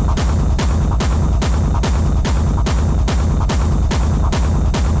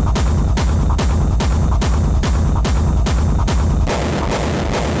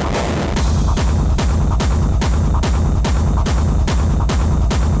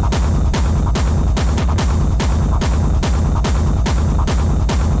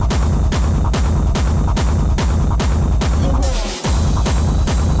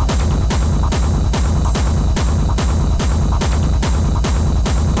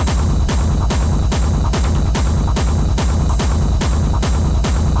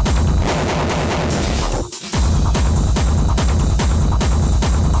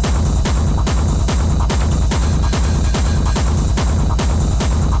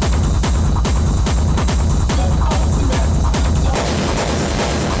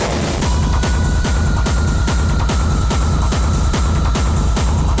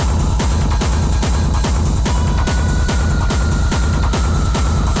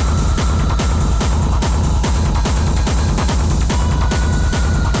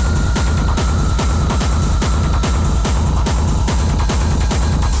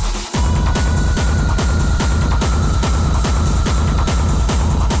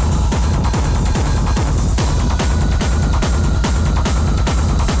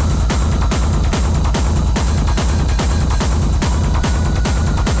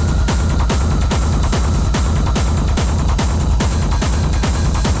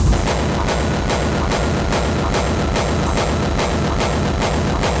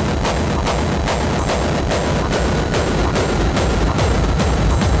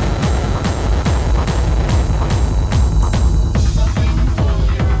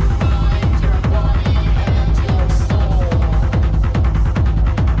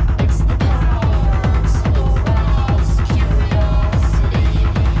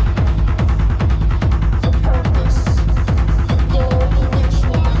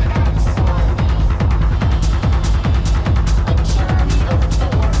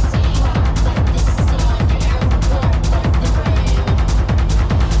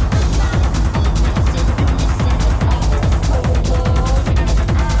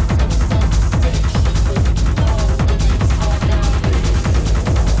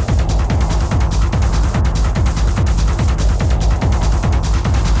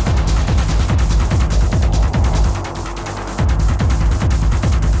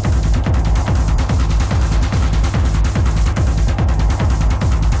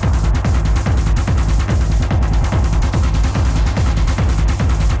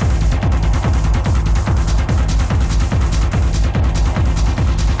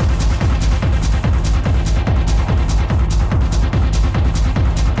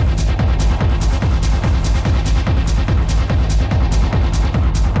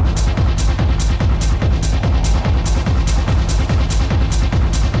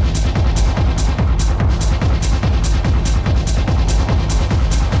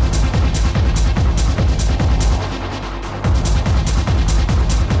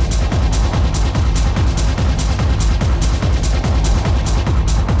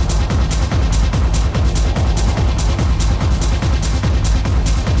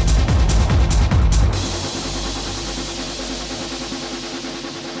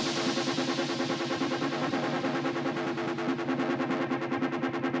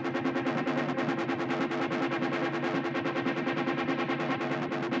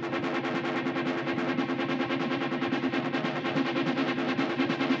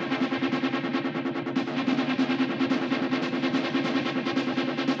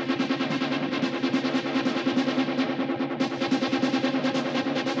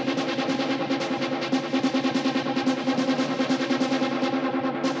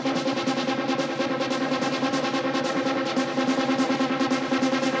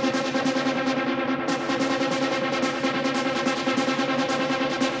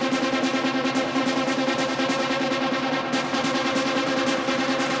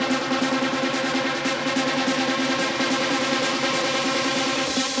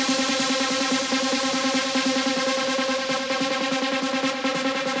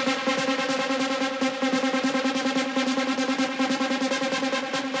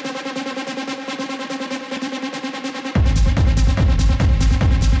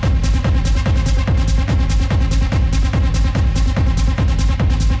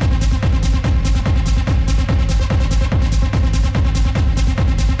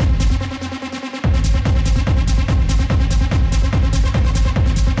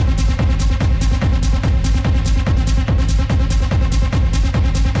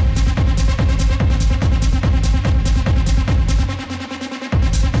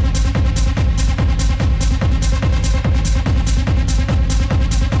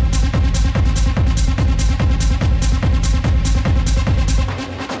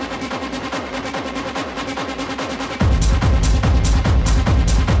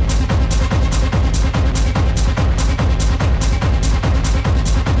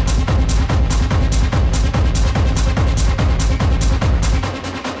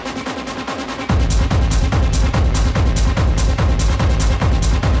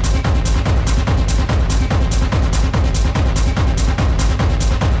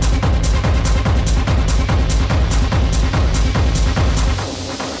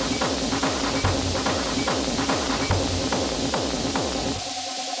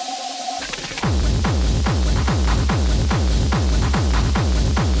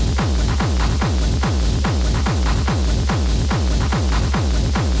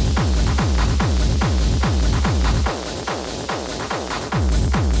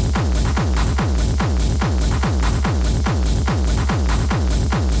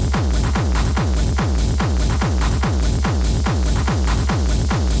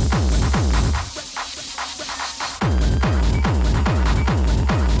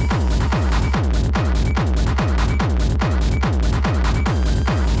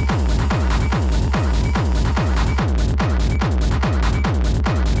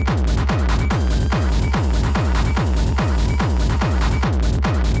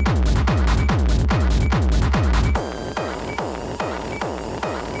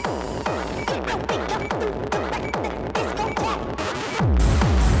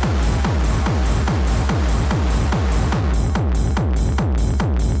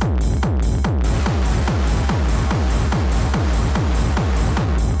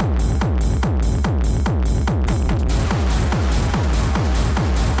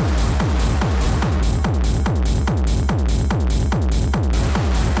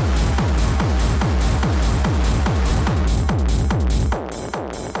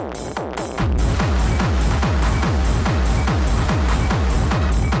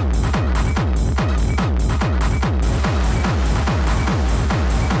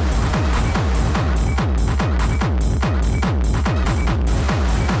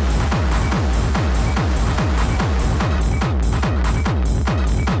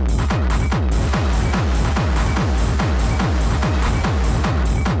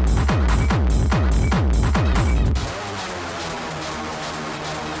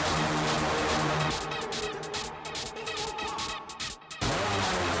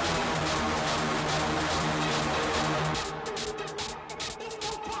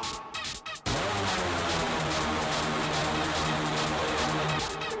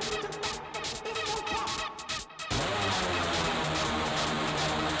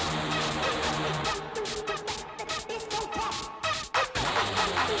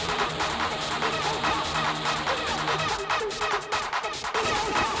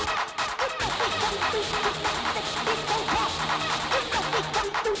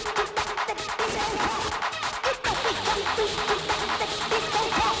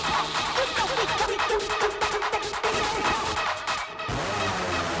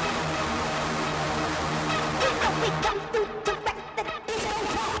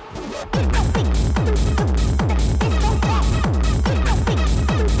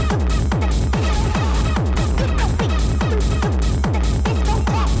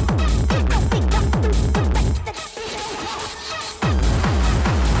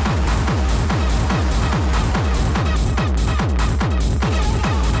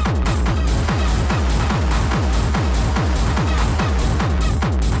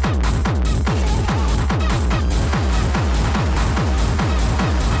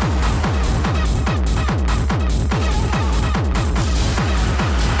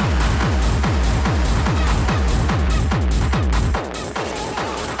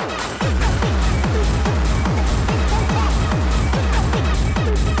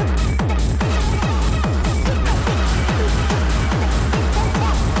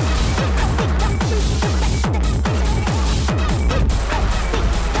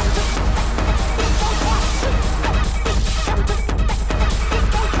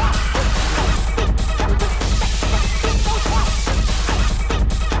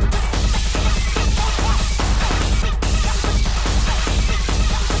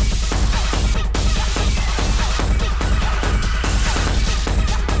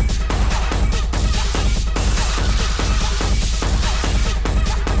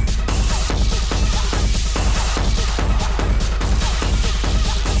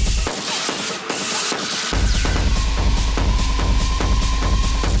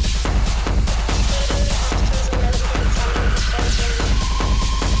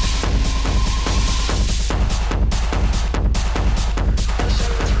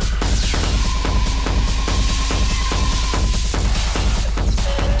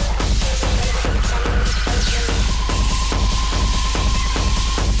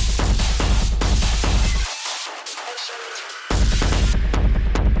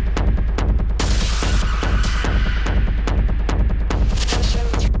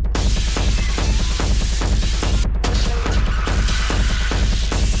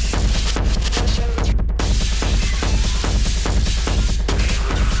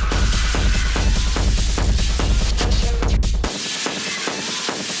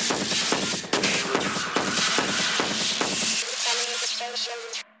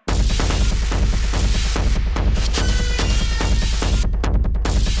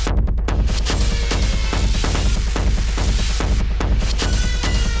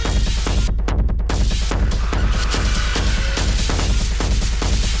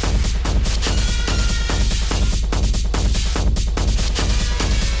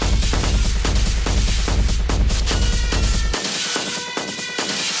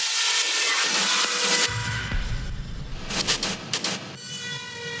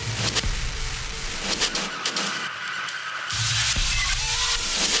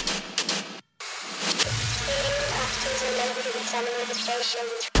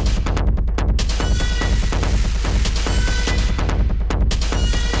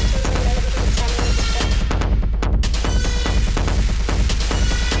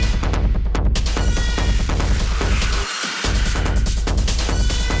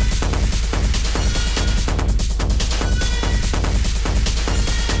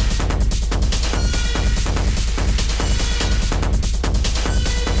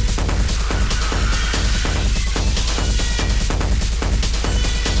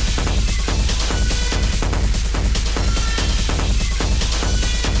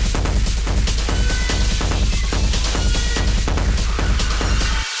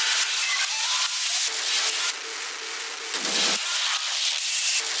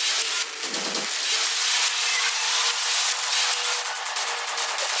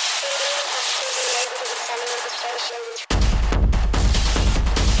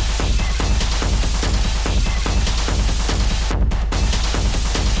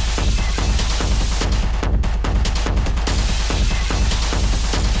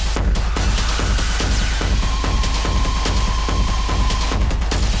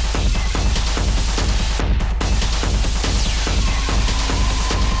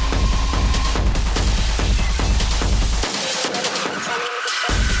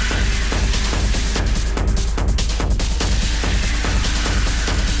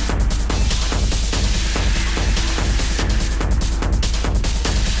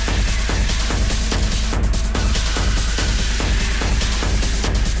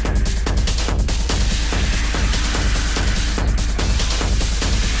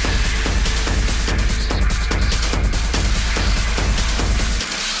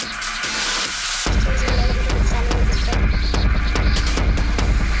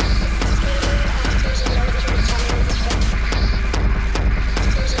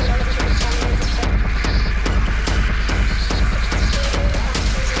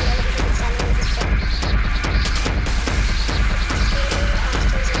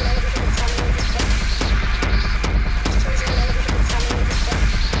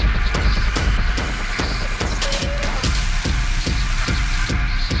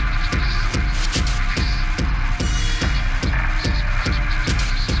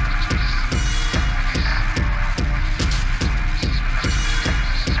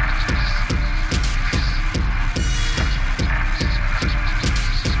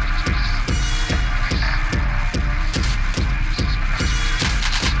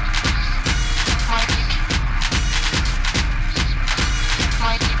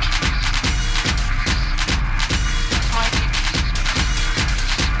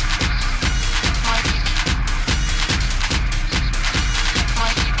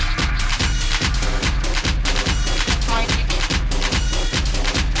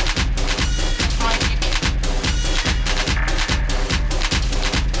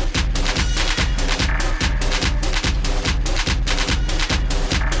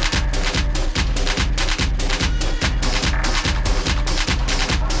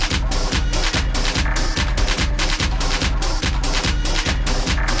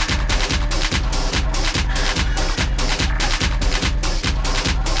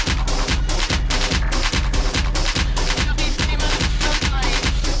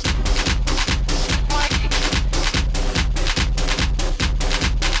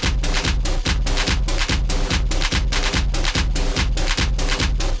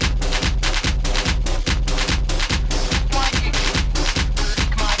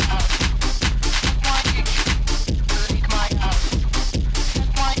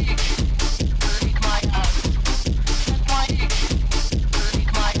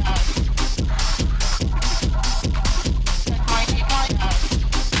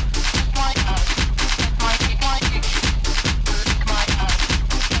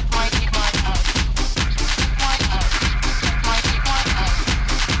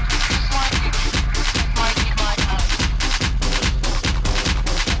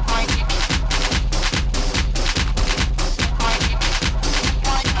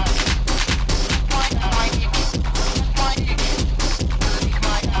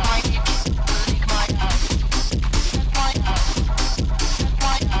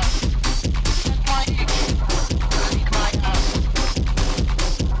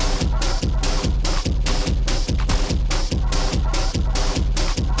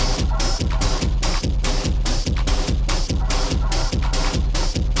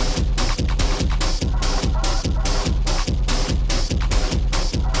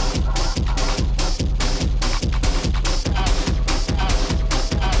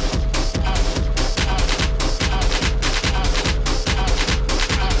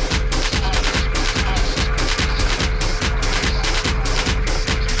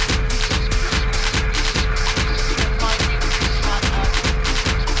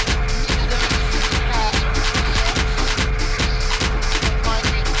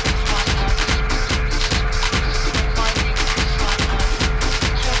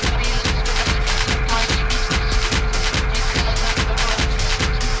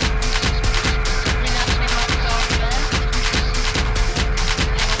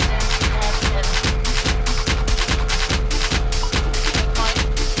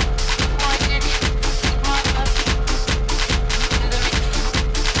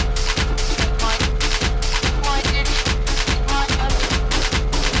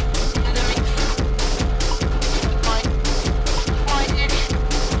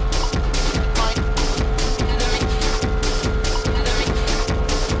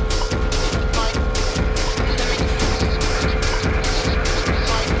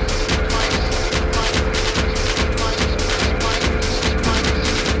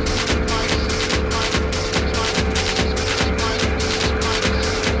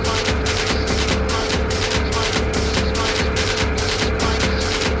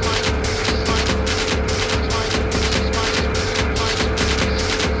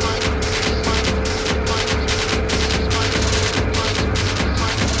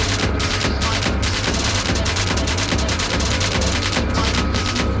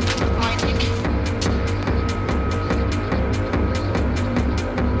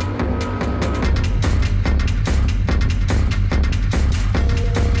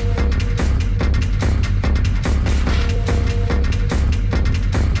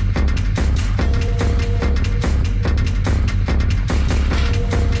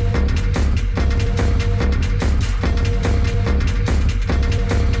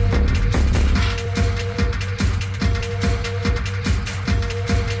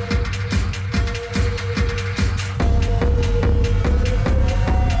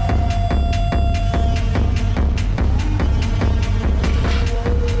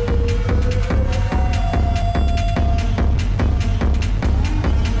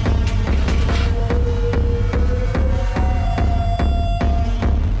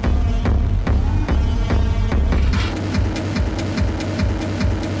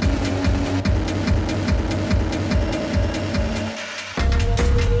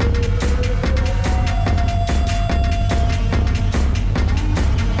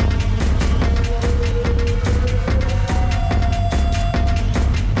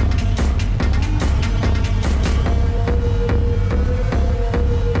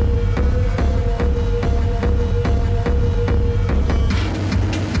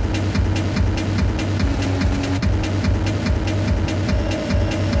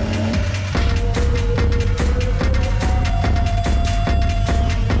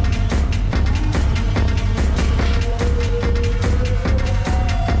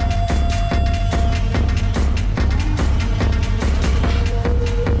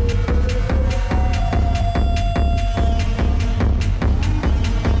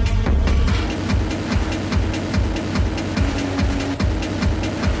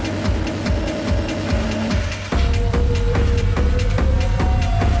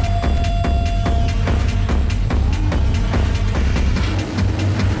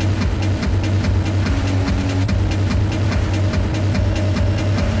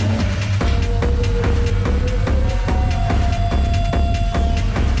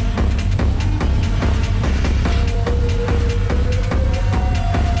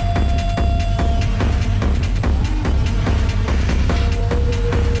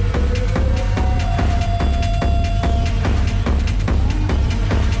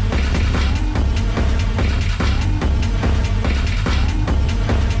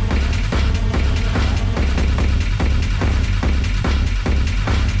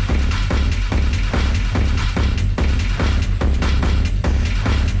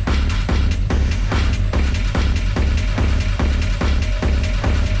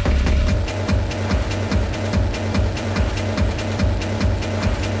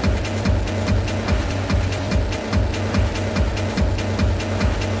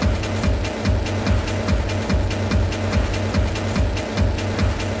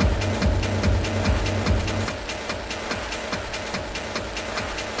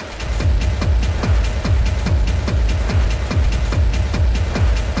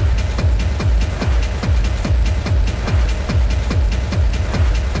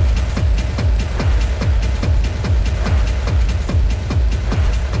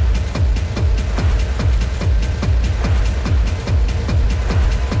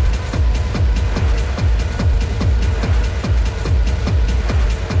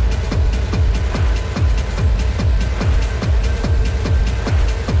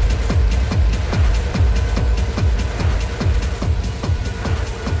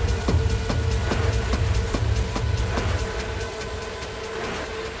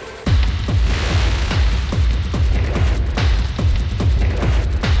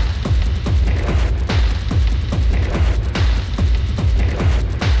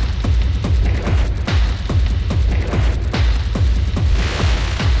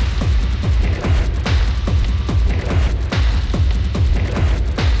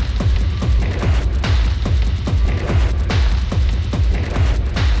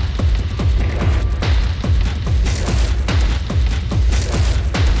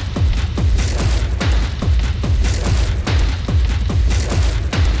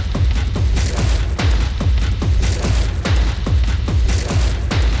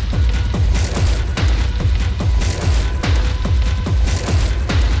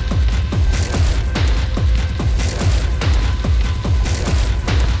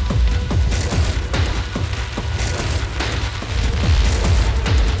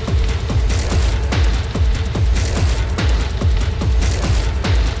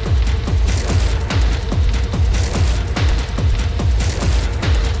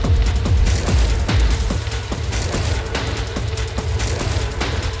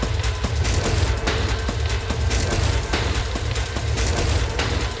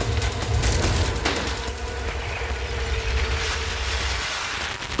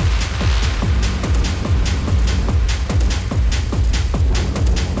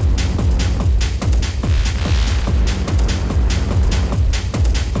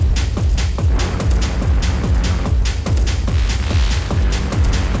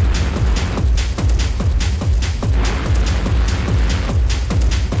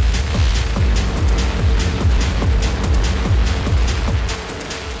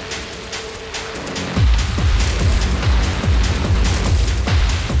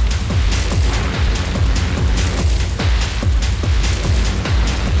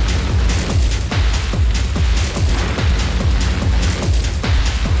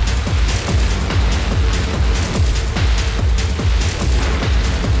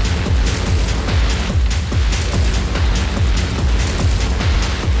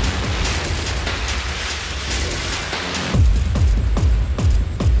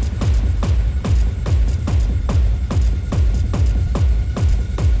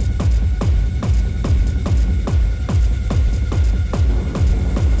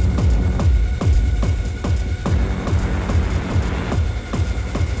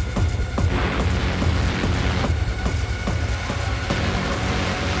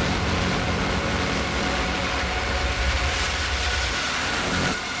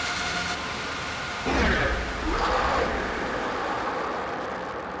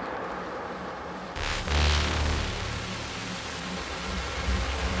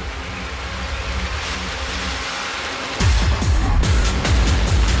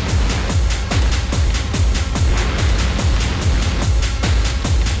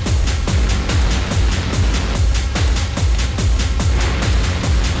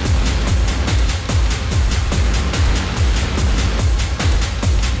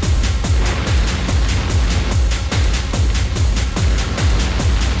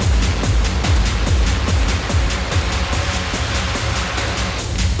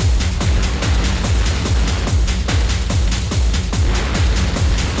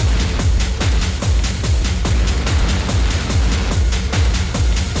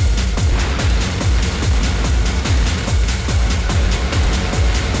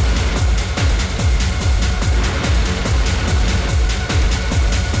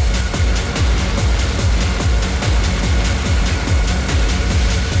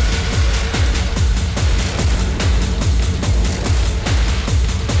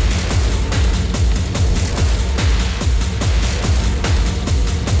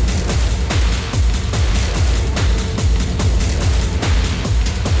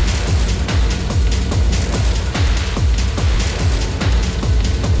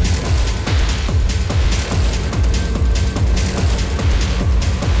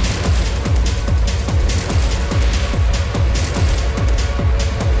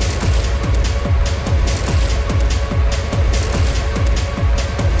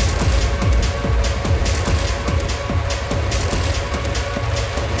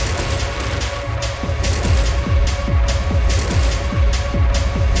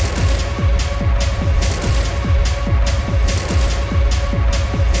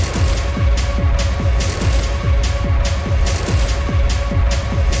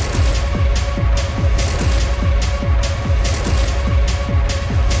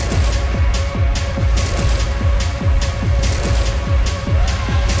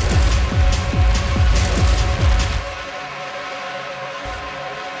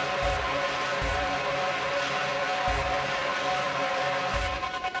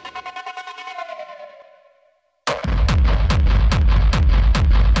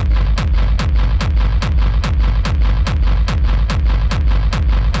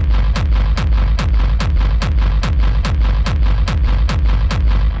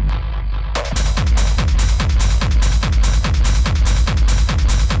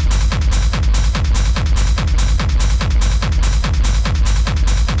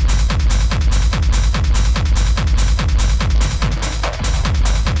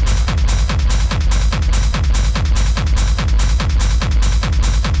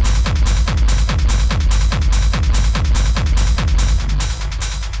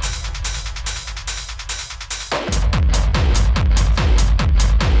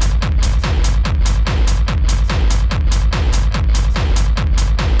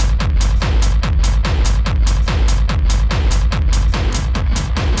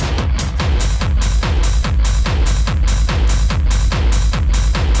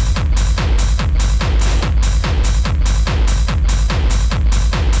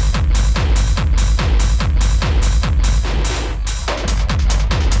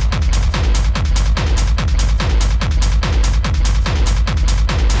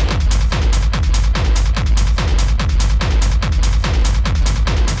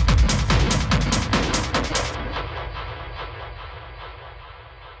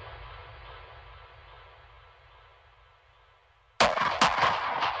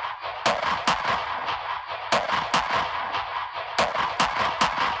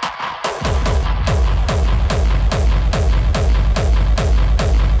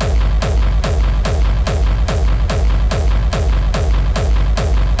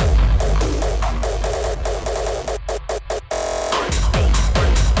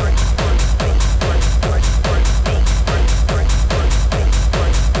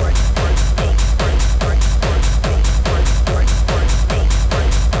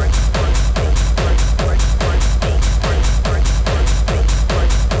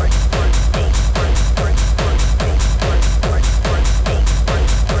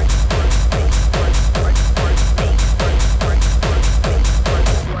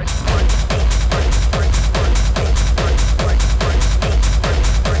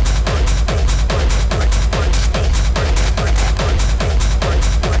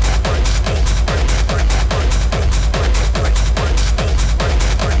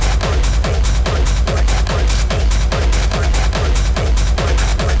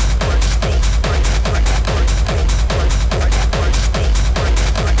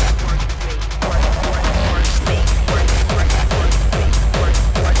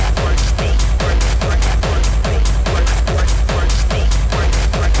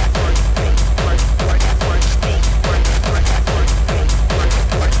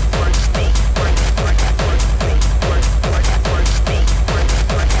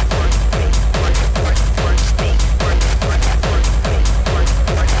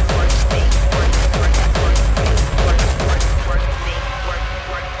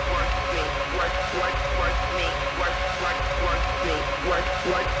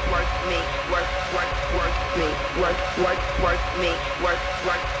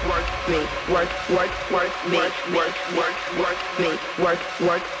 me, work me, work me,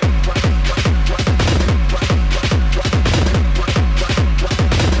 work.